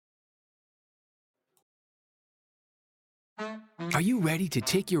Are you ready to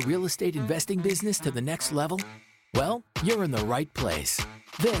take your real estate investing business to the next level? Well, you're in the right place.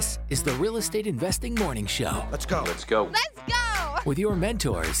 This is the Real Estate Investing Morning Show. Let's go. Let's go. Let's go! With your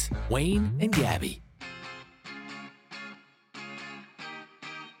mentors, Wayne and Gabby.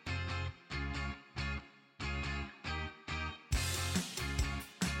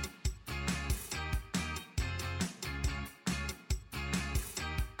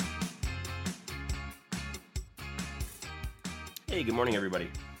 Hey, good morning, everybody.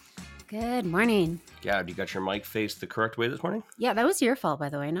 Good morning. Gab, you got your mic faced the correct way this morning? Yeah, that was your fault, by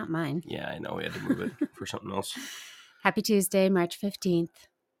the way, not mine. Yeah, I know. We had to move it for something else. Happy Tuesday, March 15th.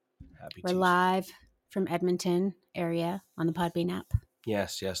 Happy We're Tuesday. live from Edmonton area on the Podbean app.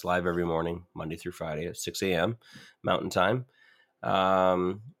 Yes, live every morning, Monday through Friday at 6 a.m. Mountain Time. We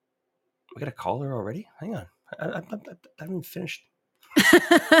got a caller already? Hang on. I haven't even finished.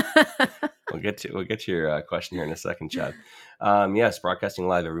 We'll get to your question here in a second, Chad. Yes, broadcasting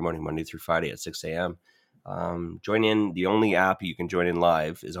live every morning, Monday through Friday at 6 a.m. Join in. The only app you can join in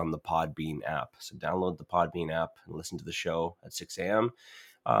live is on the Podbean app. So download the Podbean app and listen to the show at 6 a.m.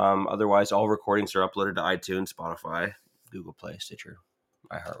 Otherwise, all recordings are uploaded to iTunes, Spotify, Google Play, Stitcher,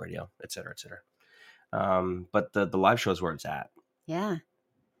 iHeartRadio, et cetera, et cetera. But the live show is where it's at. Yeah.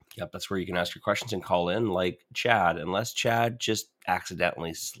 Yep, that's where you can ask your questions and call in like Chad, unless Chad just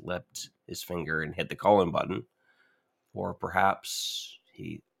accidentally slipped his finger and hit the call-in button. Or perhaps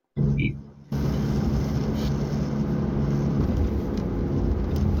he didn't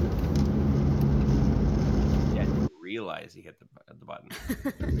realize he hit the button.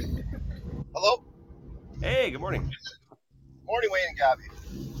 Hello. Hey, good morning. Morning, Wayne and Gabby.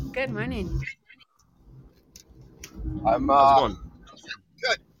 Good morning. I'm How's it going?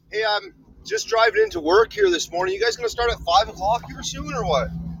 good. Hey, I'm just driving into work here this morning. You guys gonna start at 5 o'clock here soon, or what?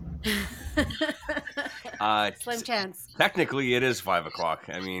 Slim chance. Technically, it is 5 o'clock.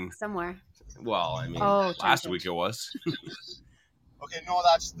 I mean, Somewhere. last week it was. Okay, no,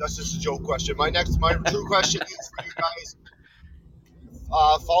 that's just a joke question. My true question is for you guys.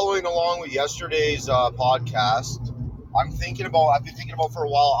 Following along with yesterday's podcast, I've been thinking about for a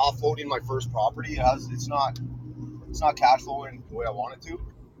while offloading my first property. It's not cash flowing the way I want it to.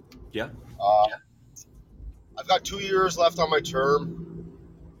 Yeah. I've got 2 years left on my term.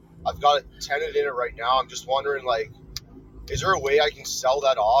 I've got a tenant in it right now. I'm just wondering, is there a way I can sell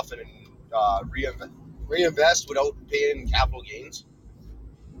that off and reinvest without paying capital gains?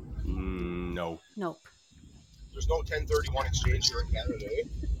 No. Nope. There's no 1031 exchange here in Canada, eh?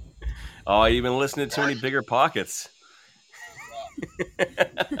 Oh, you've been listening to too many Bigger Pockets.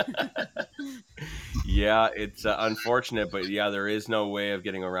 Yeah, it's unfortunate, but yeah, there is no way of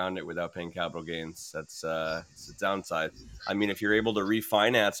getting around it without paying capital gains. It's the downside. I mean, if you're able to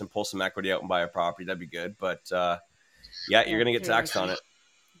refinance and pull some equity out and buy a property, that'd be good. But you're going to get taxed on it.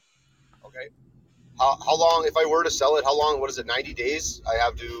 Okay. How long, if I were to sell it, how long, 90 days I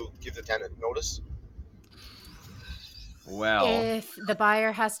have to give the tenant notice? Well, If the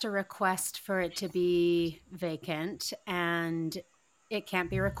buyer has to request for it to be vacant, and it can't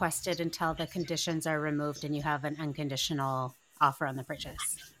be requested until the conditions are removed and you have an unconditional offer on the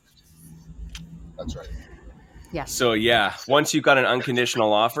purchase. That's right. Yes. so yeah, once you've got an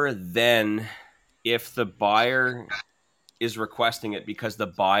unconditional offer, then if the buyer is requesting it because the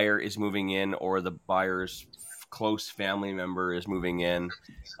buyer is moving in or the buyer's close family member is moving in,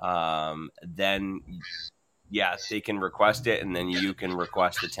 then yeah, they can request it, and then you can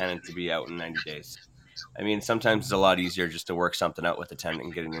request the tenant to be out in 90 days. I mean, sometimes it's a lot easier just to work something out with the tenant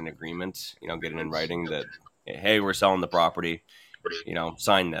and getting an agreement, getting in writing that, hey, we're selling the property,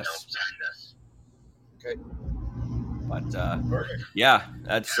 sign this. Okay. But yeah,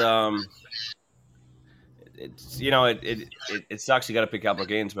 that's it sucks. You got to pay capital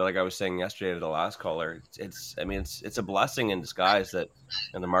gains, but like I was saying yesterday to the last caller, it's a blessing in disguise that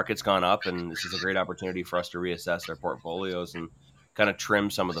the market's gone up, and this is a great opportunity for us to reassess our portfolios and kind of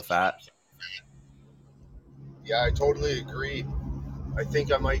trim some of the fat. Yeah, I totally agree. I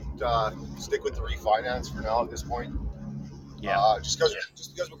think I might stick with the refinance for now at this point. Yeah. Just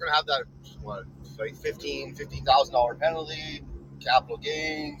because we're gonna have that $15,000 penalty, capital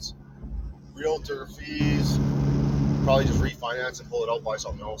gains, realtor fees. Probably just refinance and pull it out, buy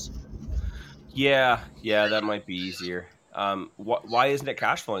something else. Yeah, that might be easier. Why isn't it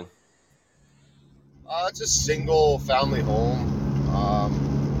cash flowing? It's a single family home.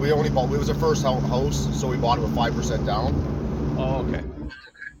 We was our first house, so we bought it with 5% down. Oh, okay.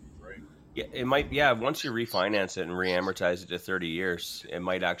 Right. Yeah, it might. Yeah, once you refinance it and reamortize it to 30 years, it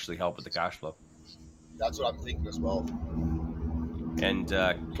might actually help with the cash flow. That's what I'm thinking as well. And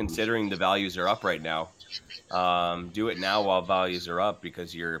considering the values are up right now, do it now while values are up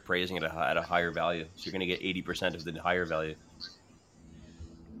because you're appraising it at a higher value. So you're going to get 80% of the higher value.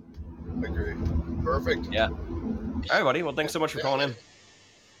 I agree. Perfect. Yeah. All right, buddy. Well, thanks so much for calling in.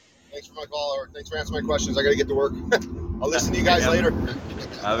 Thanks for my call, or thanks for answering my questions. I got to get to work. I'll listen to you guys later.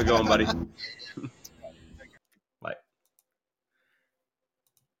 Have a good one, buddy. Bye.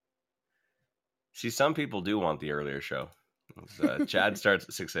 See, some people do want the earlier show. Chad starts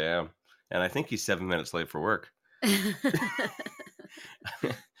at 6 a.m. and I think he's 7 minutes late for work.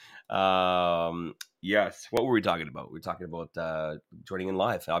 Yes. What were we talking about? We were talking about joining in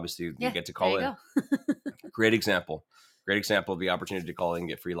live. Obviously, you get to call in. Great example. Great example of the opportunity to call in and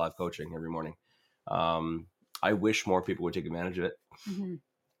get free live coaching every morning. I wish more people would take advantage of it. Mm-hmm.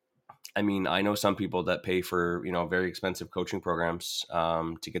 I mean, I know some people that pay for, very expensive coaching programs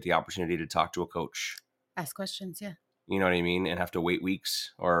to get the opportunity to talk to a coach. Ask questions, yeah. You know what I mean? And have to wait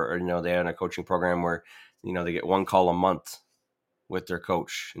weeks or they're in a coaching program where, they get one call a month with their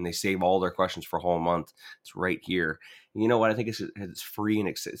coach and they save all their questions for a whole month. It's right here. You know what? I think it's free and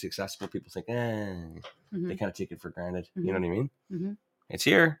it's accessible. People think, mm-hmm. They kind of take it for granted. Mm-hmm. You know what I mean? Mm-hmm. It's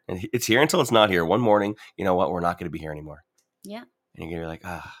here and it's here until it's not here. One morning, you know what? We're not going to be here anymore. Yeah. And you're like,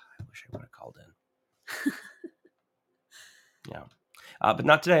 I wish I would have called in. Yeah. But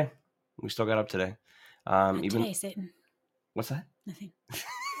not today. We still got up today. Not today, Satan. What's that? Nothing.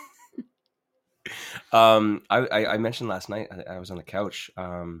 I mentioned last night I was on the couch.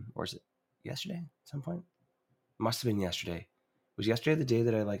 Or was it yesterday at some point? Must have been yesterday. Was yesterday the day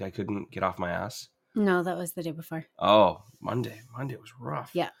that I couldn't get off my ass? No, that was the day before. Oh, Monday. Monday was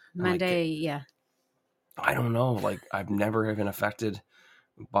rough. Yeah, Monday. Yeah. I don't know. I've never been affected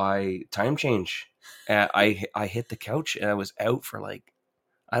by time change. I hit the couch and I was out for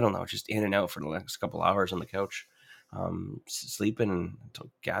I don't know, just in and out for the next couple hours on the couch, sleeping. And I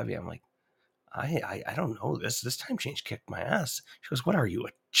told Gabby, I'm like, I don't know. This time change kicked my ass. She goes, "What are you,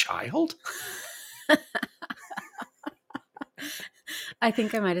 a child?" I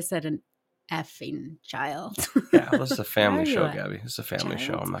think I might have said an effing child. Yeah, well, this is a family show, Gabby. This is a family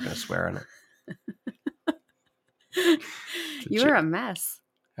show. I'm not going to swear on it. You were a mess.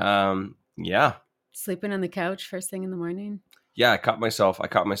 Yeah. Sleeping on the couch first thing in the morning. Yeah, I caught myself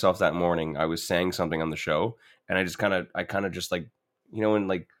that morning. I was saying something on the show, and I kind of just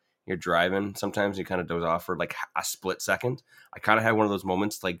when you're driving, sometimes you kind of doze off for a split second. I kind of had one of those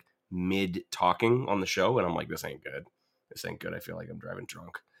moments mid talking on the show, and I'm like, this ain't good. This ain't good. I feel like I'm driving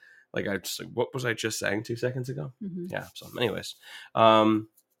drunk. What was I just saying 2 seconds ago? Mm-hmm. Yeah. So anyways,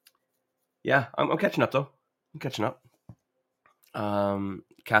 yeah, I'm catching up though. I'm catching up.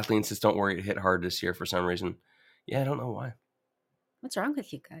 Kathleen says, "Don't worry, it hit hard this year for some reason." Yeah, I don't know why. What's wrong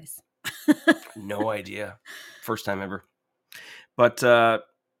with you guys? No idea. First time ever. But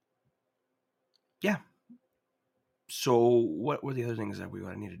yeah. So what were the other things that we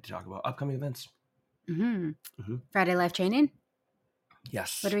needed to talk about? Upcoming events. Mm-hmm. Mm-hmm. Friday live training.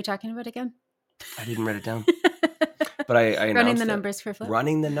 Yes. What are we talking about again? I didn't write it down. But I running the numbers for Flip.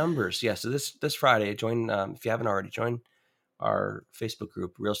 Running the numbers. Yeah. So this Friday, join if you haven't already, join our Facebook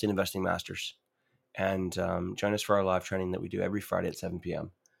group, Real Estate Investing Masters, and join us for our live training that we do every Friday at 7 p.m.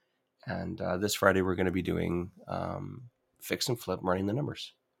 And this Friday we're going to be doing fix and flip, running the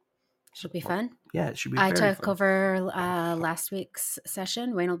numbers. Should be fun. Yeah, it should be. I took over last week's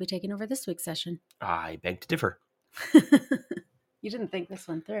session. Wayne will be taking over this week's session. I beg to differ. You didn't think this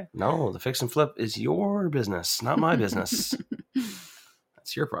one through. No, the fix and flip is your business, not my business.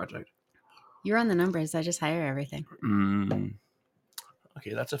 That's your project. You're on the numbers. I just hire everything.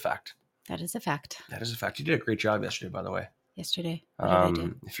 Okay, that's a fact. That is a fact. That is a fact. You did a great job yesterday, by the way. Yesterday. What did I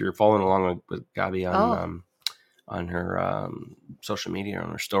do? If you're following along with Gabby on her social media,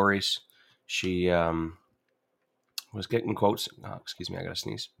 on her stories, she was getting quotes. Oh, excuse me, I got to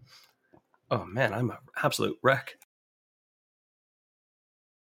sneeze. Oh, man, I'm an absolute wreck.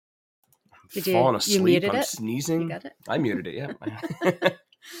 Did you muted I'm it? Sneezing. You got it? I muted it, yeah.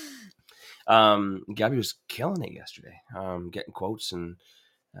 Gabby was killing it yesterday, getting quotes and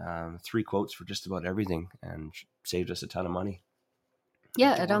 3 quotes for just about everything, and saved us a ton of money.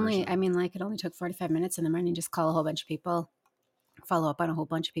 Yeah, it only took 45 minutes in the morning. Just call a whole bunch of people, follow up on a whole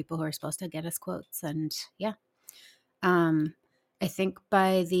bunch of people who are supposed to get us quotes. And yeah, I think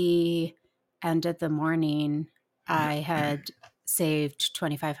by the end of the morning, I had saved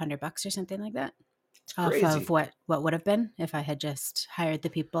 $2,500 or something like that off of what would have been if I had just hired the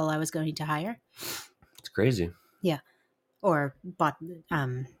people I was going to hire. It's crazy. Yeah. Or bought,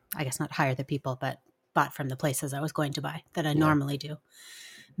 I guess not hire the people, but bought from the places I was going to buy that I normally do.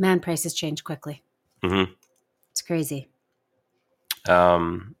 Man, prices change quickly. Mm-hmm. It's crazy.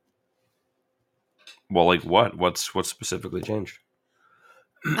 Well, like what? What's specifically changed?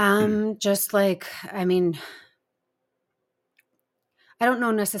 Just like, I mean, I don't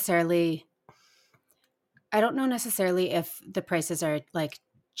know necessarily if the prices are like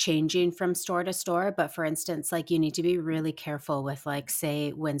changing from store to store, but for instance, like you need to be really careful with like,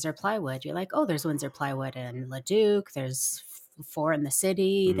 say, Windsor plywood. You're like, oh, there's Windsor plywood in Leduc. There's 4 in the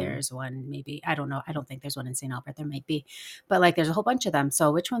city. There's one, maybe, I don't know. I don't think there's one in St. Albert. There might be, but like there's a whole bunch of them.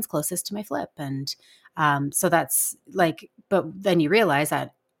 So which one's closest to my flip? And so that's like, but then you realize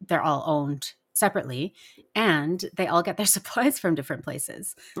that they're all owned separately and they all get their supplies from different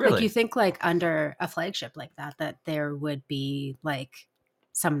places. Really? Like you think like under a flagship like that there would be like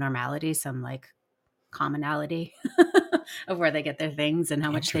some normality, some like commonality of where they get their things and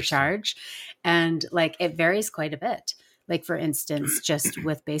how much they charge. And like it varies quite a bit. Like for instance, just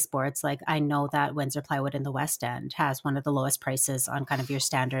with baseboards, like I know that Windsor plywood in the West End has one of the lowest prices on kind of your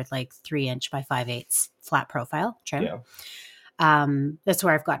standard like 3" by 5/8 flat profile trim. Yeah. That's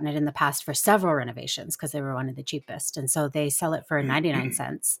where I've gotten it in the past for several renovations because they were one of the cheapest. And so they sell it for 99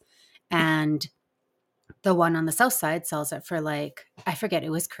 cents. And the one on the south side sells it for like, I forget,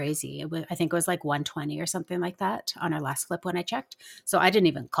 it was crazy. I think it was like 120 or something like that on our last flip when I checked. So I didn't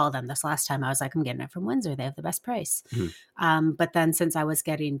even call them this last time. I was like, I'm getting it from Windsor. They have the best price. But then since I was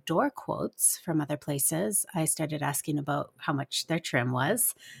getting door quotes from other places, I started asking about how much their trim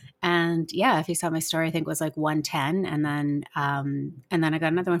was. And yeah, if you saw my story, I think it was like 110. And then I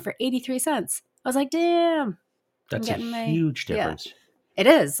got another one for 83 cents. I was like, damn. That's a huge difference. Yeah. It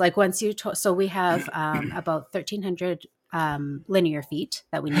is like once you, so we have about 1,300 linear feet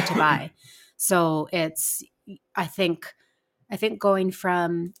that we need to buy. So it's, I think going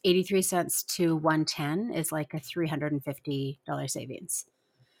from 83 cents to 110 is like a $350 savings.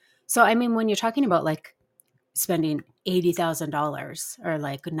 So, I mean, when you're talking about like spending $80,000 or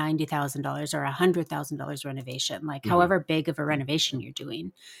like $90,000 or $100,000 renovation, like however big of a renovation you're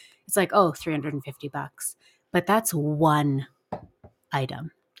doing, it's like, oh, $350. But that's one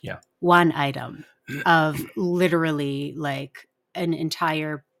item. Yeah. One item of literally like an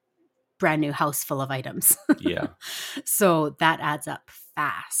entire brand new house full of items. Yeah. So that adds up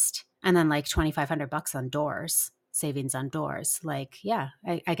fast. And then like $2,500 on doors, savings on doors. Like, yeah,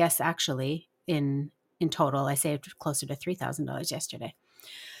 I guess actually in total, I saved closer to $3,000 yesterday.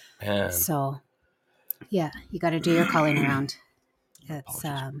 Man. So yeah, you got to do your calling around.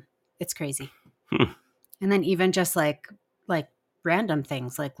 It's crazy. And then even just like random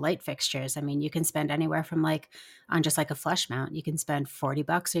things like light fixtures. I mean, you can spend anywhere from like on just like a flush mount, you can spend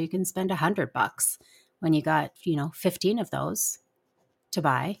 $40 or you can spend $100 when you got, 15 of those to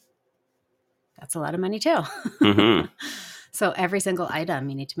buy. That's a lot of money too. So every single item,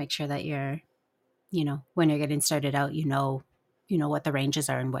 you need to make sure that you're, when you're getting started out, you know what the ranges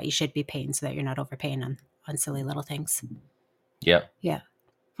are and what you should be paying so that you're not overpaying on silly little things. Yeah. Yeah.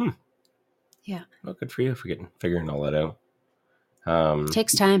 Yeah. Well, good for you for figuring all that out.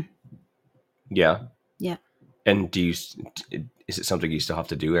 Takes time. Yeah. Yeah. And is it something you still have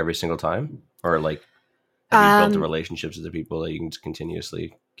to do every single time, or like have you built the relationships with the people that you can just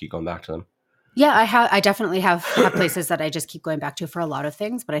continuously keep going back to them? Yeah, I definitely have places that I just keep going back to for a lot of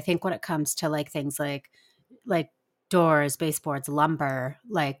things. But I think when it comes to like things like doors, baseboards, lumber,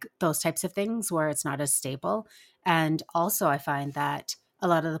 like those types of things where it's not as stable. And also I find that a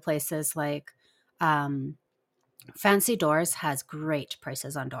lot of the places like, Fancy Doors has great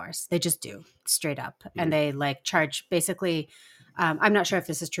prices on doors. They just do, straight up. And they like charge basically, I'm not sure if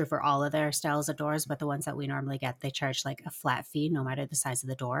this is true for all of their styles of doors, but the ones that we normally get, they charge like a flat fee no matter the size of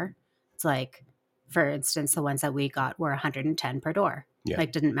the door. It's like, for instance, the ones that we got were 110 per door. Yeah.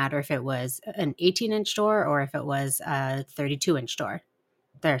 Like didn't matter if it was an 18-inch door or if it was a 32-inch door.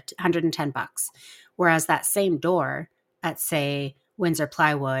 They're $110. Whereas that same door at, say, Windsor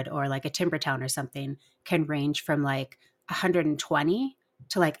plywood or like a Timbertown or something can range from like 120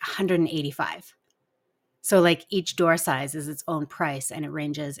 to like 185. So like each door size is its own price and it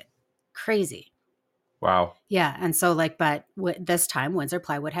ranges crazy. Wow. Yeah. And so like, but this time Windsor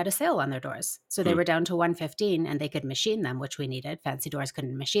plywood had a sale on their doors. So they were down to $115 and they could machine them, which we needed. Fancy Doors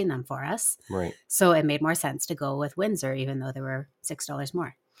couldn't machine them for us. Right. So it made more sense to go with Windsor, even though they were $6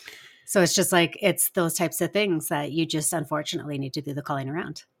 more. So it's just like, it's those types of things that you just unfortunately need to do the calling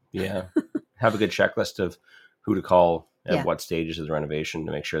around. Yeah. Have a good checklist of who to call at what stages of the renovation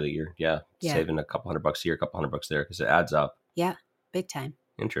to make sure that you're saving a couple $100 here, a couple $100 there, because it adds up. Yeah. Big time.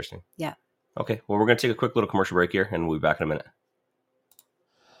 Interesting. Yeah. Okay. Well, we're going to take a quick little commercial break here and we'll be back in a minute.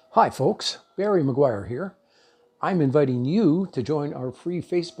 Hi, folks. Barry McGuire here. I'm inviting you to join our free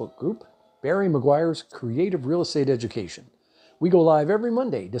Facebook group, Barry McGuire's Creative Real Estate Education. We go live every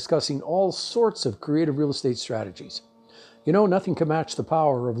Monday discussing all sorts of creative real estate strategies. You know, nothing can match the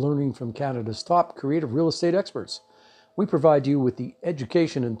power of learning from Canada's top creative real estate experts. We provide you with the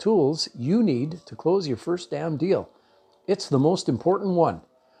education and tools you need to close your first damn deal. It's the most important one.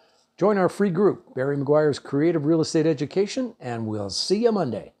 Join our free group, Barry McGuire's Creative Real Estate Education, and we'll see you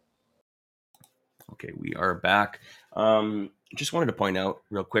Monday. Okay, we are back. Just wanted to point out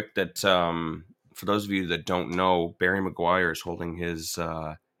real quick that for those of you that don't know, Barry McGuire is holding his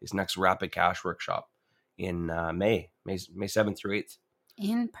next Rapid Cash workshop in May 7th through 8th.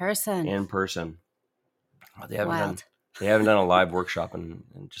 In person. They haven't done a live workshop in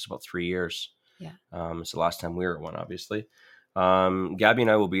just about 3 years. Yeah. It's the last time we were at one, obviously. Gabby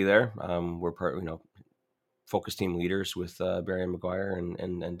and I will be there. We're part, focus team leaders with Barry McGuire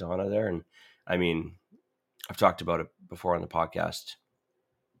and Donna there. And I mean, I've talked about it before on the podcast.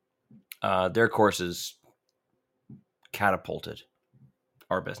 Their courses catapulted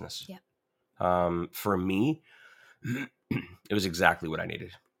our business. Yeah. For me, it was exactly what I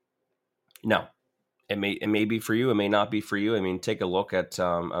needed. No, it may be for you. It may not be for you. I mean, take a look at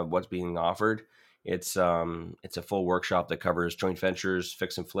what's being offered. It's a full workshop that covers joint ventures,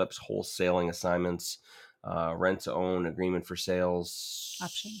 fix and flips, wholesaling assignments, rent to own, agreement for sales,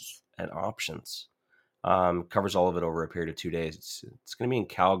 options. Covers all of it over a period of 2 days. It's going to be in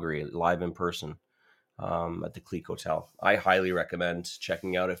Calgary, live in person, at the Clique Hotel. I highly recommend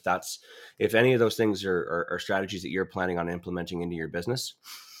checking out if any of those things are strategies that you're planning on implementing into your business.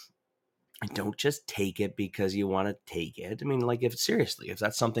 Don't just take it because you want to take it. I mean, like if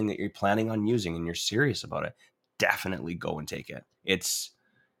that's something that you're planning on using and you're serious about it, definitely go and take it. It's,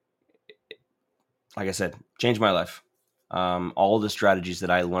 like I said, changed my life. All the strategies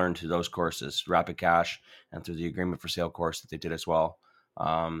that I learned through those courses, Rapid Cash and through the agreement for sale course that they did as well.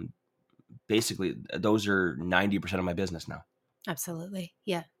 Basically, those are 90% of my business now. Absolutely.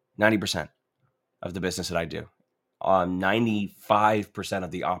 Yeah. 90% of the business that I do. 95%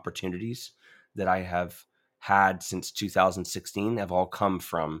 of the opportunities that I have had since 2016 have all come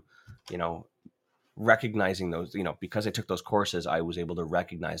from, recognizing those, because I took those courses, I was able to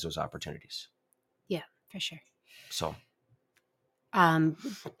recognize those opportunities. Yeah, for sure. So,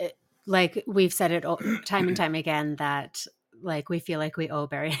 like we've said it time and time again that like we feel like we owe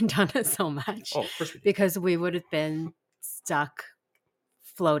Barry and Donna so much. of course we do. Because we would have been stuck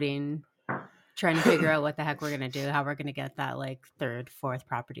floating, trying to figure out what the heck we're going to do, how we're going to get that like third, fourth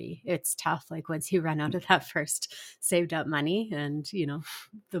property. It's tough. Like once you run out of that first saved up money and,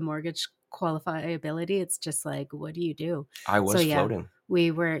 the mortgage qualifiability, it's just like, what do you do? I was floating.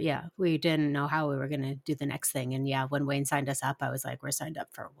 We didn't know how we were going to do the next thing. And when Wayne signed us up, I was like, we're signed up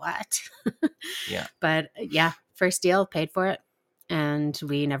for what? Yeah. But first deal, paid for it. And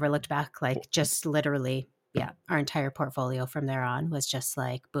we never looked back. Like just literally, our entire portfolio from there on was just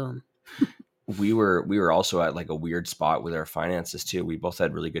like, boom. We were also at like a weird spot with our finances too. We both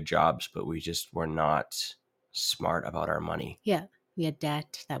had really good jobs, but we just were not smart about our money. Yeah. We had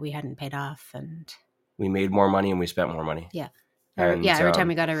debt that we hadn't paid off and we made more money and we spent more money. Yeah. Every time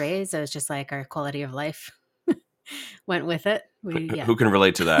we got a raise, it was just like our quality of life went with it. Who can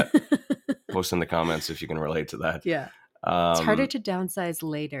relate to that? Post in the comments if you can relate to that. Yeah. It's harder to downsize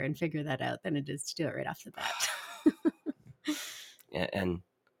later and figure that out than it is to do it right off the bat. and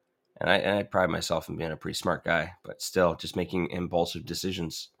I pride myself in being a pretty smart guy, but still just making impulsive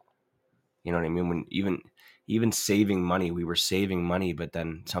decisions. You know what I mean? When even saving money, we were saving money, but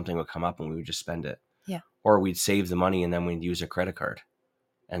then something would come up and we would just spend it. Yeah. Or we'd save the money and then we'd use a credit card.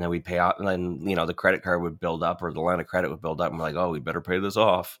 And then we'd pay out, and then, the credit card would build up or the line of credit would build up and we're like, oh, we better pay this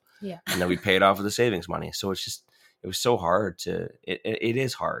off. Yeah. And then we pay it off with the savings money. So it was so hard it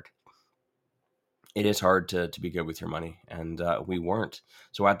is hard. It is hard to be good with your money. And we weren't.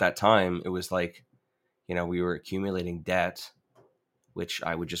 So at that time, it was like, we were accumulating debt, which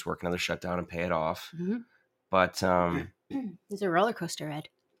I would just work another shutdown and pay it off. Mm-hmm. But it was a roller coaster ride.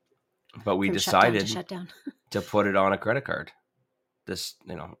 But we decided to put it on a credit card. This,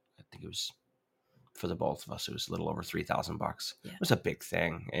 I think it was for the both of us. It was a little over $3,000. Yeah. It was a big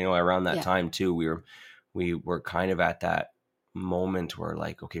thing. Around that time too, we were kind of at that moment where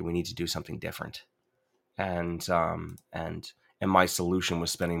like, okay, we need to do something different. And my solution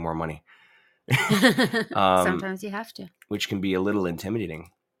was spending more money. Sometimes you have to, which can be a little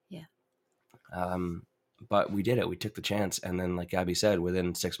intimidating. Yeah. But we did it. We took the chance. And then like Gabby said,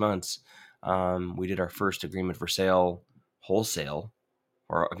 within 6 months, we did our first agreement for sale wholesale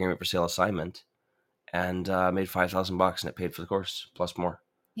or agreement for sale assignment and made $5,000 and it paid for the course plus more.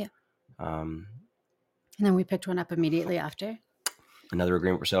 Yeah. And then we picked one up immediately after. Another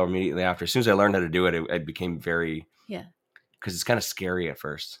agreement for sale immediately after. As soon as I learned how to do it, it became very because it's kind of scary at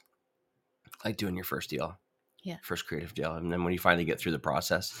first, like doing your first deal. Yeah. First creative deal. And then when you finally get through the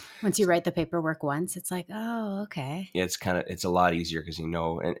process, Once you write the paperwork once, it's like, oh, okay. it's a lot easier because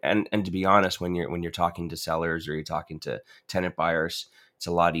and to be honest, when you're talking to sellers or you're talking to tenant buyers, it's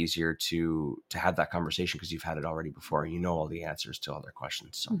a lot easier to have that conversation because you've had it already before. You know all the answers to all their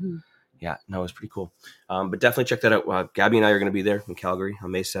questions. So yeah, no, it's pretty cool. But definitely check that out. Gabby and I are going to be there in Calgary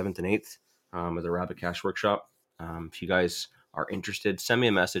on May 7th and 8th with the Rapid Cash Workshop. If you guys are interested, send me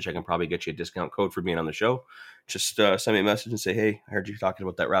a message. I can probably get you a discount code for being on the show. Just send me a message and say, hey, I heard you talking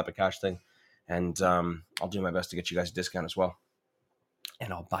about that Rapid Cash thing. And I'll do my best to get you guys a discount as well.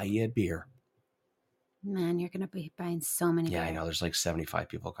 And I'll buy you a beer. Man, you're going to be buying so many Yeah, beer. I know. There's like 75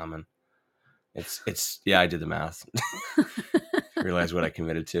 people coming. Yeah, I did the math. Realize what I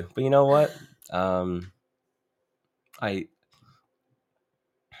committed to. But you know what?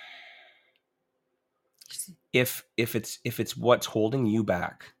 If it's what's holding you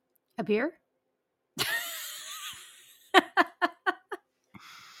back. A beer?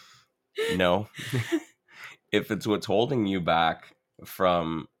 No. If it's what's holding you back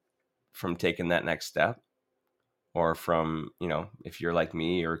from taking that next step, or from, if you're like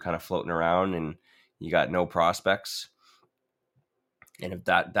me, you're kind of floating around and you got no prospects, and if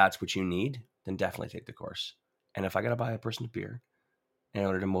that's what you need, then definitely take the course. And if I got to buy a person a beer in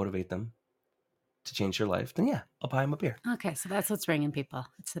order to motivate them to change their life, then yeah, I'll buy them a beer. Okay, so that's what's bringing people.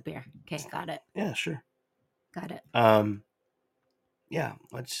 It's the beer. Okay, got it. Yeah, sure. Got it. Yeah,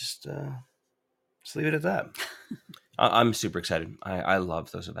 let's just leave it at that. I'm super excited. I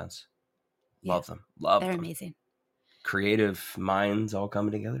love those events. Love them. Love They're them. amazing. Creative minds all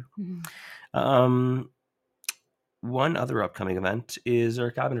coming together. Mm-hmm. One other upcoming event is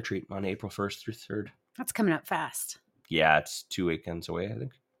our cabin retreat on April 1st through 3rd. That's coming up fast. Yeah, it's 2 weekends away, I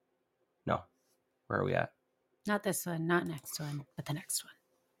think. No. Where are we at? Not this one, not next one, but the next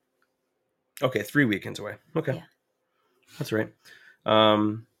one. Okay, 3 weekends away. Okay. Yeah. That's right.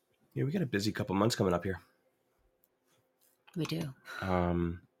 Yeah, we got a busy couple months coming up here. We do.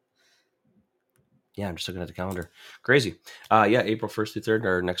 Yeah, I'm just looking at the calendar. Crazy. Yeah, April 1st through 3rd,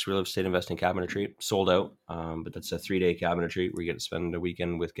 our next real estate investing cabin retreat, sold out. But that's a 3-day cabin retreat where you get to spend a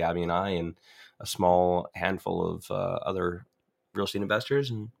weekend with Gabby and I and a small handful of other real estate investors,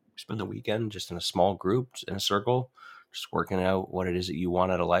 and spend the weekend just in a small group, in a circle, just working out what it is that you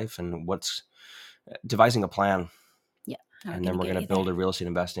want out of life and what's devising a plan. Yeah. And then we're going to build a real estate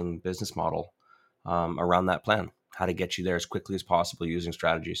investing business model around that plan, how to get you there as quickly as possible using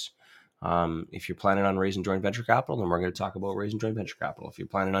strategies. If you're planning on raising joint venture capital, then we're going to talk about raising joint venture capital. If you're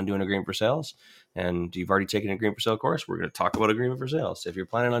planning on doing agreement for sales and you've already taken an agreement for sale course, we're going to talk about agreement for sales. If you're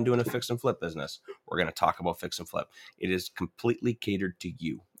planning on doing a fix and flip business, we're going to talk about fix and flip. It is completely catered to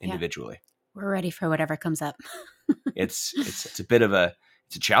you individually. Yeah. We're ready for whatever comes up. It's a bit of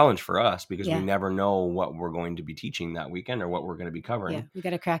it's a challenge for us because Yeah. we never know what we're going to be teaching that weekend or what we're going to be covering. Yeah, we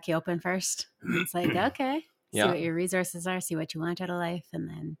got to crack you open first. It's like, okay, see what your resources are, see what you want out of life, and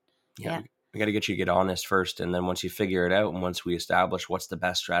then we got to get you to get honest first, and then once you figure it out, and once we establish what's the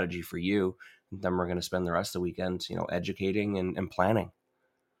best strategy for you, then we're going to spend the rest of the weekend, educating and planning.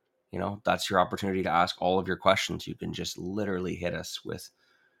 That's your opportunity to ask all of your questions. You can just literally hit us with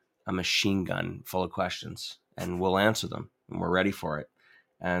a machine gun full of questions, and we'll answer them, and we're ready for it.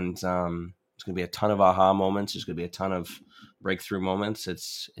 And it's going to be a ton of aha moments. There's going to be a ton of breakthrough moments.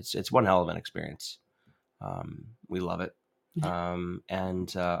 It's one hell of an experience. We love it.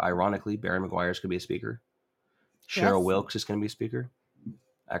 And ironically, Barry McGuire is going to be a speaker. Cheryl Wilkes is going to be a speaker.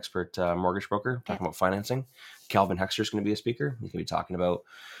 Expert mortgage broker, talking about financing. Calvin Hexter is going to be a speaker. He's going to be talking about,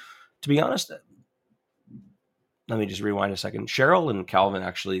 to be honest, let me just rewind a second. Cheryl and Calvin,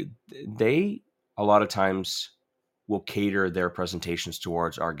 actually, they a lot of times will cater their presentations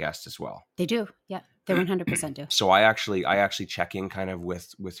towards our guests as well. They do. Yeah, they 100% do. So I actually check in kind of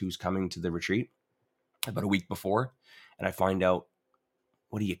with who's coming to the retreat about a week before, and I find out,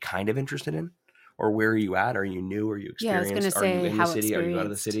 what are you kind of interested in, or where are you at? Are you new? Are you experienced? Yeah, I was going to say, are you in how the city? Are you out of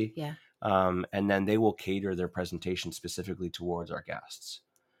the experienced? city? Yeah. And then they will cater their presentation specifically towards our guests.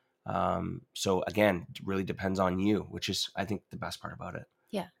 So again, it really depends on you, which is, I think, the best part about it.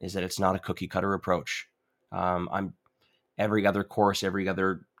 Yeah. Is that it's not a cookie cutter approach. I'm every other course, every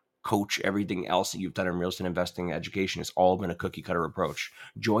other coach, everything else that you've done in real estate investing education has all been a cookie cutter approach.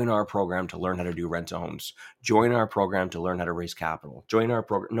 Join our program to learn how to do rent to homes. Join our program to learn how to raise capital. Join our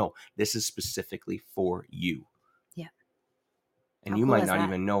program. No, this is specifically for you. Yeah. And you might not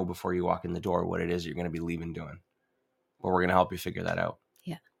even know before you walk in the door what it is you're going to be leaving doing. But we're going to help you figure that out.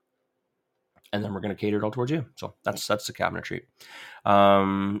 Yeah. And then we're going to cater it all towards you. So that's the cabin retreat.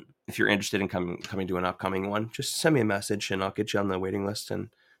 if you're interested in coming to an upcoming one, just send me a message and I'll get you on the waiting list. And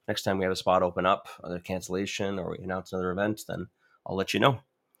next time we have a spot open up, a cancellation, or we announce another event, then I'll let you know.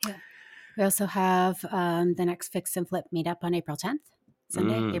 Yeah. We also have the next Fix and Flip meetup on April 10th,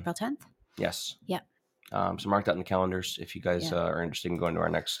 Sunday, April 10th. Yes. Yeah. So mark that in the calendars if you guys are interested in going to our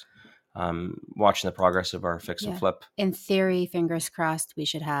next, watching the progress of our Fix and Flip. In theory, fingers crossed, we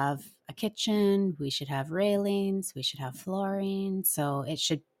should have a kitchen, we should have railings, we should have flooring. So it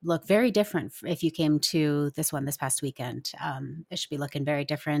should look very different if you came to this one this past weekend. It should be looking very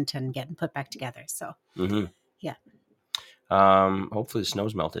different and getting put back together. So, yeah. Hopefully the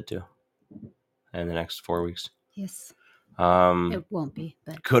snow's melted too in the next 4 weeks. Yes. It won't be,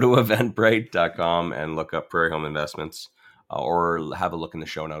 but go to eventbrite.com and look up Prairie Home Investments, or have a look in the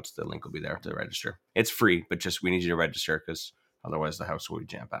show notes. The link will be there to register. It's free, but just we need you to register because otherwise the house will be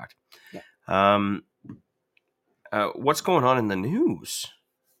jam-packed. Yeah. What's going on in the news?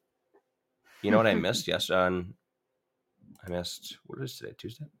 You know what I missed yesterday? What is today?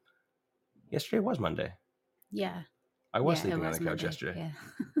 Tuesday? Yesterday was Monday. Yeah. I was sleeping on the couch yesterday. Yeah.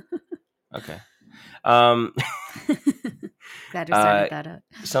 Okay. Glad we started that out.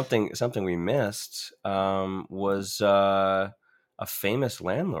 Something we missed was a famous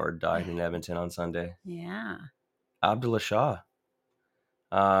landlord died in Edmonton on Sunday. Yeah. Abdullah Shah.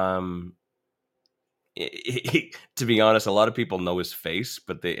 To be honest, a lot of people know his face,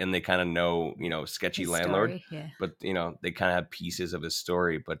 but they kind of know, sketchy his landlord. Story, but they kind of have pieces of his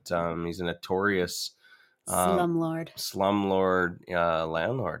story. But he's a notorious slumlord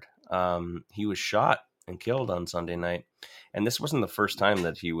landlord. He was shot and killed on Sunday night, and this wasn't the first time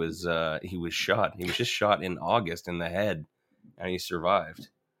that he was shot. He was just shot in August in the head, and he survived.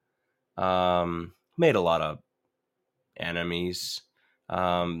 Made a lot of enemies.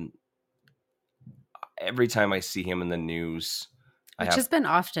 Every time I see him in the news, which has been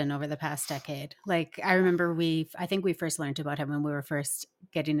often over the past decade. Like I remember I think we first learned about him when we were first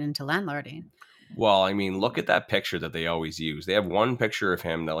getting into landlording. Well, I mean, look at that picture that they always use. They have one picture of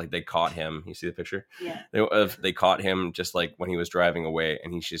him that they caught him. You see the picture? Yeah. They caught him just like when he was driving away,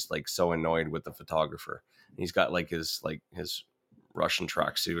 and he's just like so annoyed with the photographer. He's got his Russian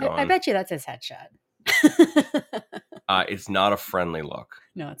tracksuit on. I bet you that's his headshot. It's not a friendly look.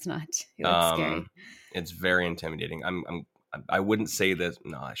 No, it's not. It looks scary. It's very intimidating. I wouldn't say this.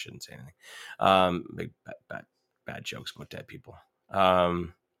 No, I shouldn't say anything. Big bad jokes about dead people.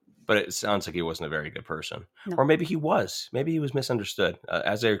 But it sounds like he wasn't a very good person. No. Or maybe he was. Maybe he was misunderstood.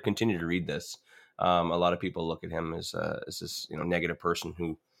 As I continue to read this, a lot of people look at him as this negative person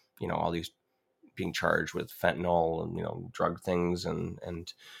who, all these being charged with fentanyl and drug things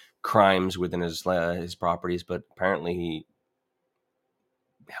and crimes within his properties. But apparently he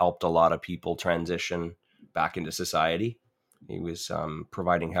helped a lot of people transition back into society. He was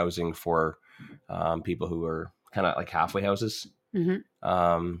providing housing for people who were kind of like halfway houses.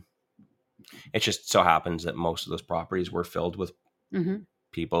 Mm-hmm. It just so happens that most of those properties were filled with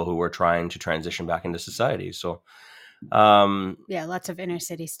people who were trying to transition back into society. So, lots of inner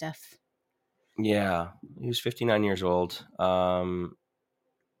city stuff. Yeah, he was 59 years old.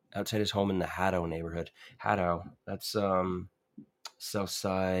 Outside his home in the Haddo neighborhood. Haddo, that's south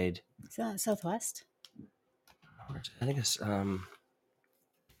side. Is that southwest? I think it's Haddo.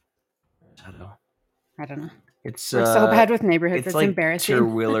 I don't know. We're so bad with neighborhoods. It's like embarrassing.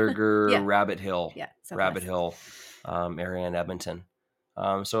 Terwilliger, Rabbit Hill. Yeah, Rabbit Hill area in Edmonton.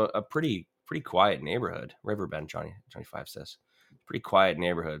 So a pretty quiet neighborhood. Riverbend, Johnny 25 says. Pretty quiet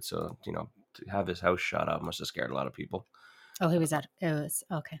neighborhood. So, to have his house shot up must have scared a lot of people. Oh, it was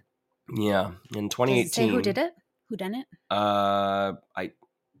okay. Yeah. In 2018. Does it say who did it? Who done it?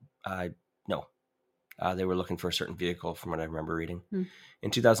 No. They were looking for a certain vehicle from what I remember reading. In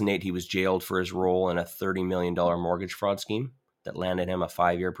 2008, he was jailed for his role in a $30 million mortgage fraud scheme that landed him a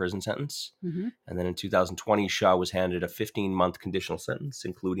 5-year prison sentence. Mm-hmm. And then in 2020, Shaw was handed a 15-month conditional sentence,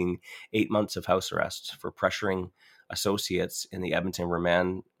 including 8 months of house arrest for pressuring associates in the Edmonton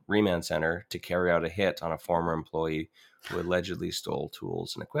Remand Center to carry out a hit on a former employee who allegedly stole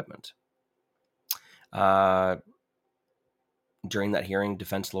tools and equipment. During that hearing,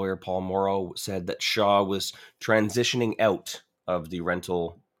 defense lawyer Paul Morrow said that Shaw was transitioning out of the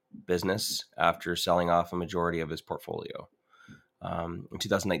rental business after selling off a majority of his portfolio. In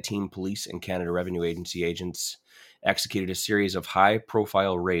 2019, police and Canada Revenue Agency agents executed a series of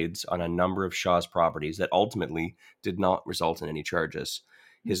high-profile raids on a number of Shaw's properties that ultimately did not result in any charges.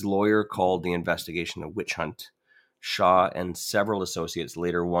 His lawyer called the investigation a witch hunt. Shaw and several associates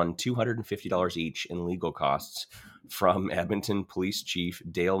later won $250 each in legal costs from Edmonton Police Chief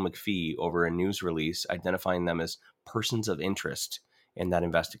Dale McPhee over a news release identifying them as persons of interest in that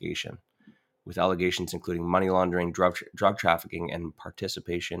investigation, with allegations including money laundering, drug trafficking, and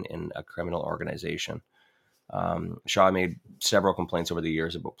participation in a criminal organization. Shaw made several complaints over the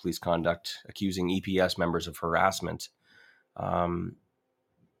years about police conduct, accusing EPS members of harassment.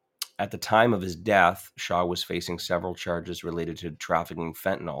 At the time of his death, Shaw was facing several charges related to trafficking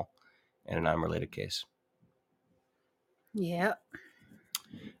fentanyl in an unrelated case. Yeah.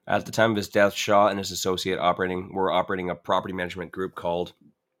 At the time of his death, Shaw and his associate were operating a property management group called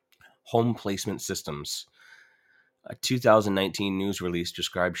Home Placement Systems. A 2019 news release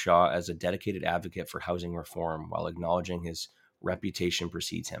described Shaw as a dedicated advocate for housing reform while acknowledging his reputation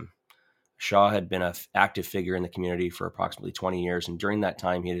precedes him. Shaw had been an active figure in the community for approximately 20 years, and during that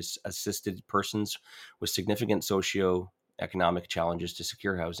time, he had assisted persons with significant socioeconomic challenges to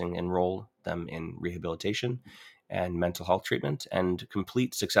secure housing, enroll them in rehabilitation and mental health treatment, and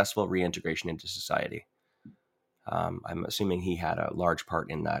complete successful reintegration into society. I'm assuming he had a large part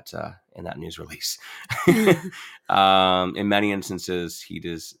in that news release. In many instances, he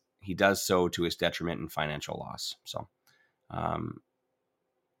does so to his detriment and financial loss. So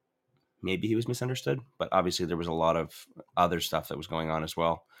maybe he was misunderstood, but obviously there was a lot of other stuff that was going on as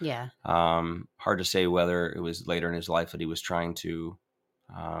well. Yeah. Hard to say whether it was later in his life that he was trying to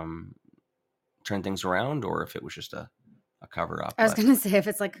turn things around or if it was just a cover up. I was going to say, if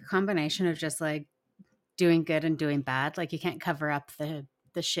it's like a combination of just like doing good and doing bad, like you can't cover up the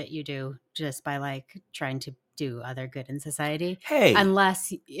shit you do just by like trying to do other good in society. Hey,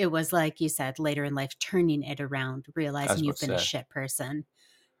 unless it was like you said, later in life, turning it around, realizing you've been a shit person.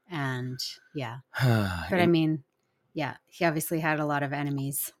 And yeah, but I mean, yeah, he obviously had a lot of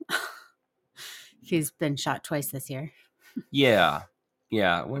enemies. He's been shot twice this year. Yeah.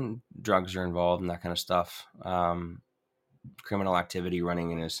 When drugs are involved and that kind of stuff, criminal activity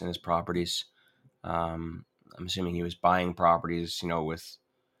running in his properties. I'm assuming he was buying properties,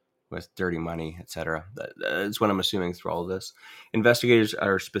 with dirty money, etc. That's what I'm assuming through all of this. Investigators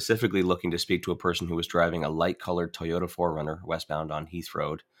are specifically looking to speak to a person who was driving a light-colored Toyota 4Runner westbound on Heath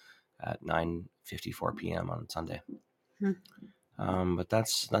Road at 9:54 p.m. on Sunday. But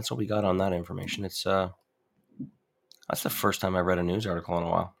that's what we got on that information. It's that's the first time I read a news article in a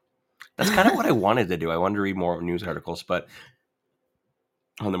while. That's kind of what I wanted to do. I wanted to read more news articles, but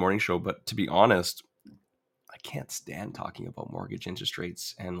on the morning show. But to be honest, I can't stand talking about mortgage interest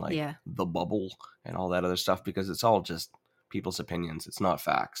rates and the bubble and all that other stuff because it's all just people's opinions. It's not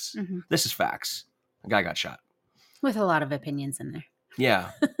facts. Mm-hmm. This is facts. A guy got shot. With a lot of opinions in there.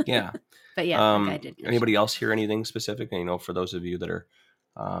 Yeah. But yeah, the guy did. Anybody else hear anything specific? For those of you that are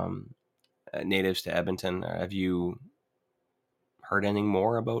natives to Edmonton, have you heard anything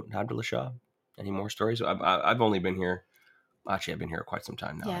more about Abdullah Shah? Any more stories? I've only been here. Actually, I've been here quite some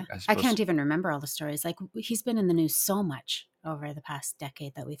time now. Yeah. I can't even remember all the stories. Like, he's been in the news so much over the past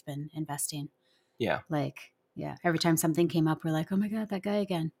decade that we've been investing. Yeah. Every time something came up, we're like, oh my God, that guy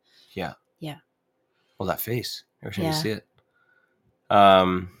again. Yeah. Yeah. Well, that face. Every time you see it.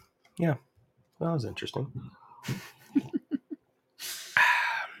 Yeah. Well, that was interesting.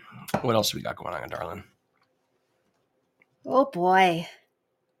 What else do we got going on, darling? Oh, boy.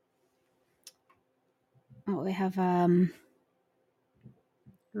 Oh, we have...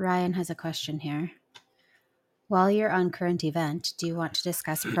 Ryan has a question here. While you're on current event, do you want to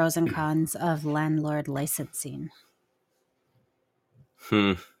discuss pros and cons of landlord licensing?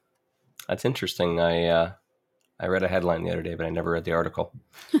 That's interesting. I read a headline the other day, but I never read the article.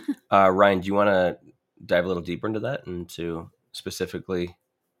 Ryan, do you want to dive a little deeper into that and to specifically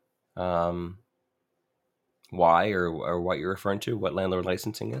why or what you're referring to, what landlord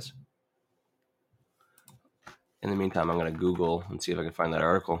licensing is? In the meantime, I'm going to Google and see if I can find that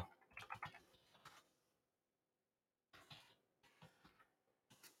article.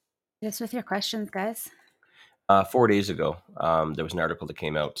 Just with your questions, guys. 4 days ago, there was an article that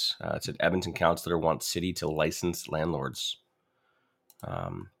came out. It said Edmonton councillor wants city to license landlords.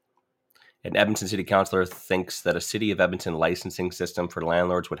 An Edmonton city councillor thinks that a city of Edmonton licensing system for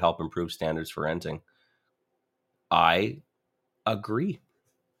landlords would help improve standards for renting. I agree.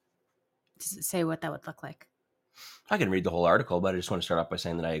 Does it say what that would look like? I can read the whole article, but I just want to start off by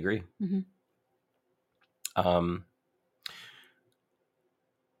saying that I agree. Mm-hmm.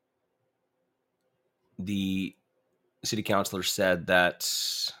 The city councillor said that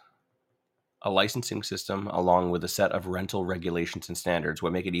a licensing system, along with a set of rental regulations and standards,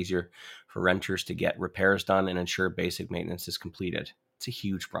 would make it easier for renters to get repairs done and ensure basic maintenance is completed. It's a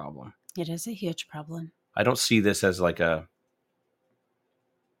huge problem. It is a huge problem. I don't see this as it's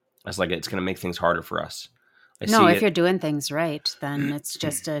going to make things harder for us. If you're doing things right, then it's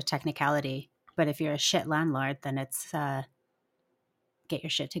just a technicality. But if you're a shit landlord, then it's get your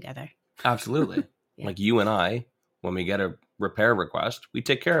shit together. Absolutely. Yeah. Like you and I, when we get a repair request, we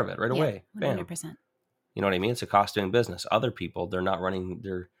take care of it right away. 100%. Bam. You know what I mean? It's a cost doing business. Other people, they're not running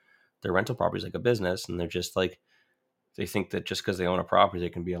their rental properties like a business, and they're just like, they think that just because they own a property, they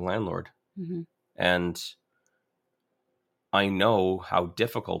can be a landlord. Mm-hmm. And I know how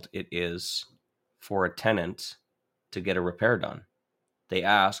difficult it is for a tenant to get a repair done. They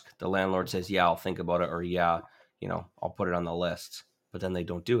ask, the landlord says, yeah, I'll think about it, or yeah, I'll put it on the list. But then they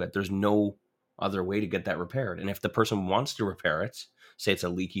don't do it. There's no other way to get that repaired. And if the person wants to repair it, say it's a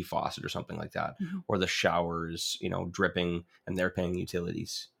leaky faucet or something like that, Mm-hmm. or the shower's, dripping and they're paying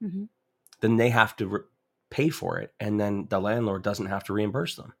utilities, Mm-hmm. then they have to pay for it. And then the landlord doesn't have to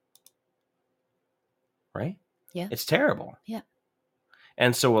reimburse them. Right? Yeah. It's terrible. Yeah.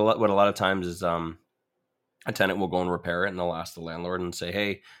 And so what a lot of times is a tenant will go and repair it, and they'll ask the landlord and say,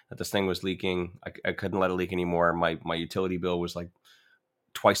 hey, this thing was leaking. I couldn't let it leak anymore. My utility bill was like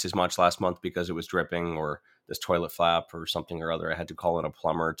twice as much last month because it was dripping, or this toilet flap or something or other. I had to call in a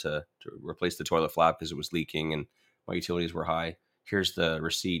plumber to replace the toilet flap because it was leaking and my utilities were high. Here's the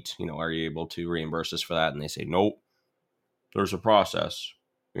receipt. Are you able to reimburse us for that? And they say, nope, there's a process.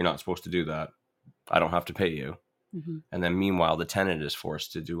 You're not supposed to do that. I don't have to pay you. Mm-hmm. And then meanwhile, the tenant is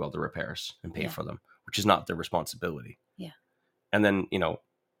forced to do all the repairs and pay for them, which is not their responsibility. Yeah. And then,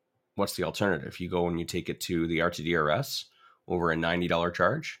 what's the alternative? You go and you take it to the RTDRS over a $90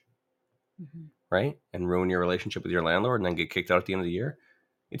 charge, mm-hmm. right? And ruin your relationship with your landlord and then get kicked out at the end of the year.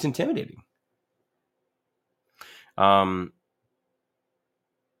 It's intimidating. Ryan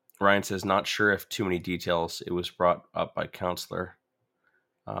says, not sure if too many details. It was brought up by counselor.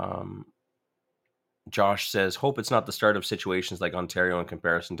 Josh says, hope it's not the start of situations like Ontario in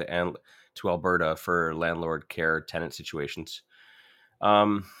comparison to Alberta for landlord care tenant situations.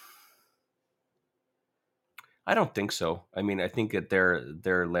 I don't think so. I mean, I think that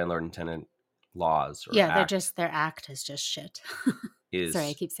their landlord and tenant laws or their act is just shit. Sorry,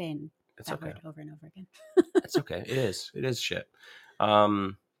 I keep saying that word over and over again. It's okay. It is shit.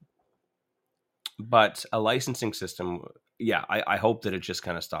 But a licensing system, I hope that it just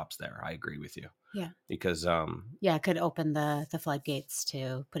kind of stops there. I agree with you. Yeah. Because it could open the floodgates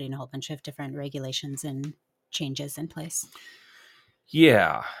to putting a whole bunch of different regulations and changes in place.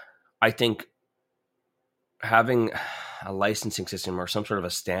 Yeah. I think having a licensing system or some sort of a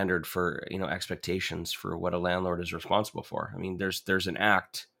standard for, expectations for what a landlord is responsible for. I mean, there's an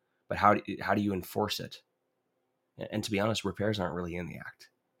act, but how do you enforce it? And to be honest, repairs aren't really in the act.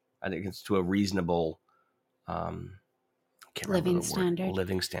 I think it's to a reasonable living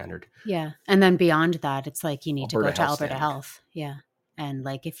standard. Yeah. And then beyond that, it's like you need to go to Alberta standard. Health. Yeah. And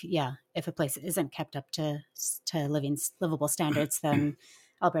like if a place isn't kept up to livable standards, then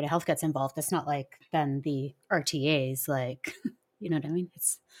Alberta Health gets involved. It's not like then the RTAs, like, you know what I mean?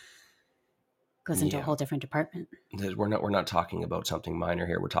 It's goes into a whole different department. We're not talking about something minor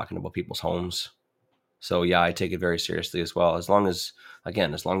here. We're talking about people's homes. So yeah, I take it very seriously as well. As long as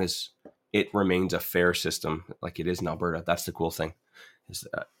it remains a fair system like it is in Alberta, that's the cool thing. Is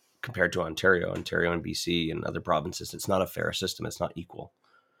compared to Ontario and BC and other provinces, it's not a fair system. It's not equal.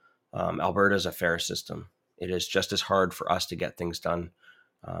 Alberta is a fair system. It is just as hard for us to get things done.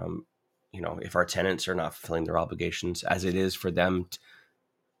 If our tenants are not fulfilling their obligations, as it is for them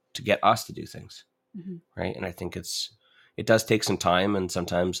to get us to do things. Mm-hmm. Right. And I think it does take some time, and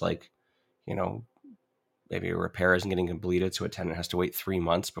sometimes maybe a repair isn't getting completed, so a tenant has to wait 3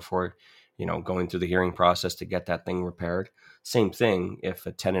 months before, going through the hearing process to get that thing repaired. Same thing, if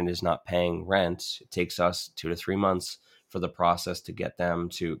a tenant is not paying rent, it takes us 2 to 3 months for the process to get them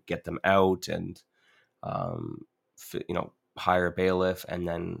out and, hire a bailiff and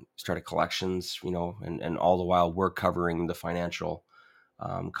then start a collections, and all the while we're covering the financial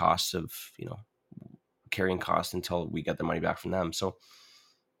costs of, carrying costs until we get the money back from them. So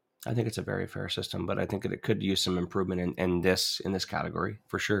I think it's a very fair system, but I think that it could use some improvement in this category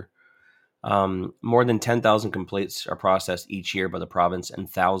for sure. More than 10,000 complaints are processed each year by the province, and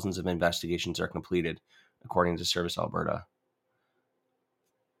thousands of investigations are completed, according to Service Alberta.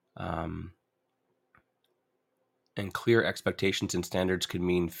 And clear expectations and standards could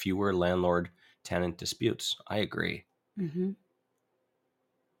mean fewer landlord-tenant disputes. I agree. Mm-hmm.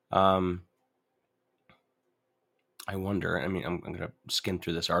 I wonder, I'm going to skim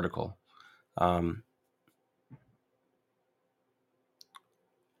through this article. I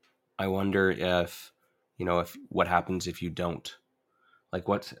wonder if what happens if you don't, like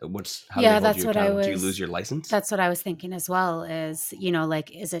what's how that's what I was. Do you lose your license? That's what I was thinking as well. Is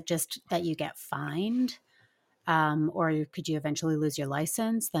is it just that you get fined, or could you eventually lose your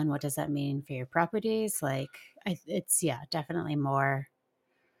license? Then what does that mean for your properties? Like it's definitely more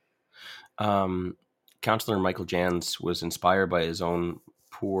Counselor Michael Jans was inspired by his own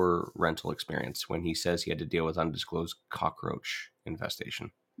poor rental experience when he says he had to deal with undisclosed cockroach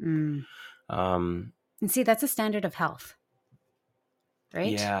infestation. Mm. Um, And see, that's a standard of health,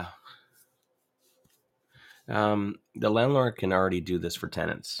 right? yeah. The landlord can already do this for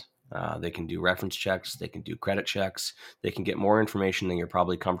tenants. They can do reference checks. They can do credit checks. They can get more information than you're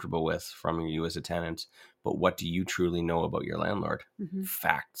probably comfortable with from you as a tenant. But what do you truly know about your landlord? Mm-hmm.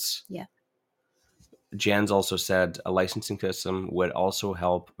 Facts. Yeah. Jans also said a licensing system would also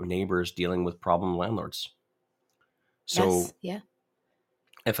help neighbors dealing with problem landlords. So Yes. Yeah.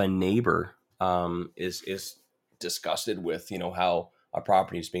 if a neighbor is disgusted with, how a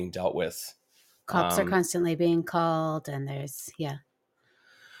property is being dealt with, Cops are constantly being called, and there's a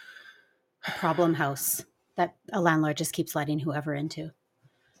problem house that a landlord just keeps letting whoever into,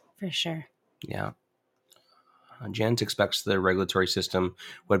 for sure. yeah. Jans expects the regulatory system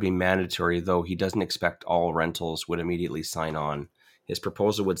would be mandatory, though he doesn't expect all rentals would immediately sign on. His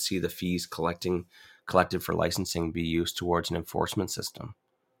proposal would see the fees collected for licensing be used towards an enforcement system.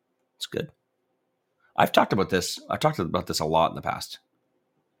 It's good. I've talked about this a lot in the past,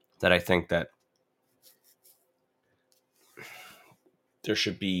 that I think that there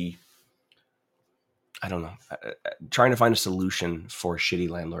should be, I don't know, trying to find a solution for shitty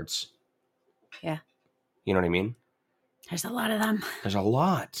landlords. Yeah. You know what I mean? There's a lot of them. There's a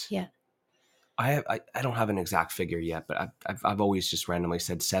lot. Yeah. I don't have an exact figure yet, but I've always just randomly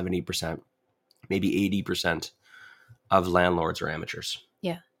said 70%, maybe 80% of landlords are amateurs.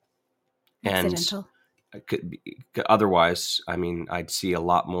 Yeah. And Accidental. otherwise, I mean, I'd see a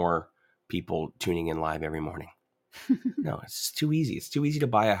lot more people tuning in live every morning. No, it's too easy. It's too easy to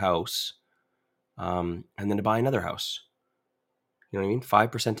buy a house, and then to buy another house. You know what I mean?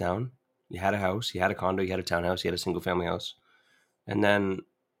 5% down. You had a house, you had a condo, you had a townhouse, you had a single family house, and then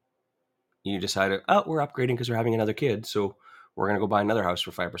you decided, oh, we're upgrading because we're having another kid, so we're going to go buy another house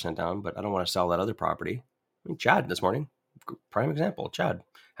for 5% down, but I don't want to sell that other property. I mean, Chad this morning, prime example. Chad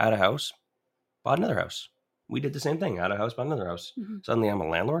had a house, bought another house. We did the same thing. Had a house, bought another house. Mm-hmm. Suddenly, I'm a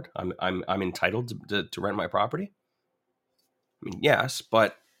landlord. I'm entitled to rent my property. I mean, yes,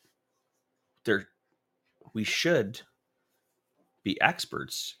 but we should be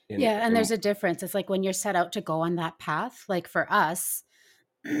experts. There's a difference. It's like when you're set out to go on that path. Like for us,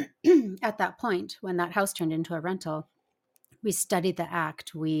 at that point when that house turned into a rental, we studied the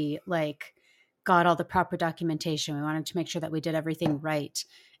act. We got all the proper documentation. We wanted to make sure that we did everything right.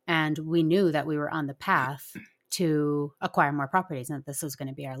 And we knew that we were on the path to acquire more properties and that this was going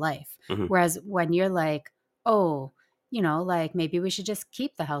to be our life. Mm-hmm. Whereas when you're like, oh, maybe we should just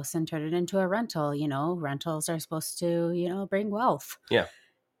keep the house and turn it into a rental. Rentals are supposed to, bring wealth. Yeah.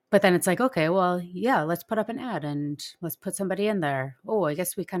 But then it's like, okay, well, yeah, let's put up an ad and let's put somebody in there. Oh, I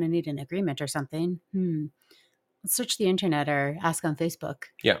guess we kind of need an agreement or something. Let's search the internet or ask on Facebook.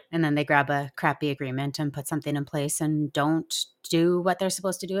 Yeah. And then they grab a crappy agreement and put something in place and don't do what they're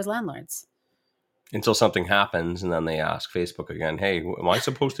supposed to do as landlords. Until something happens and then they ask Facebook again, hey, am I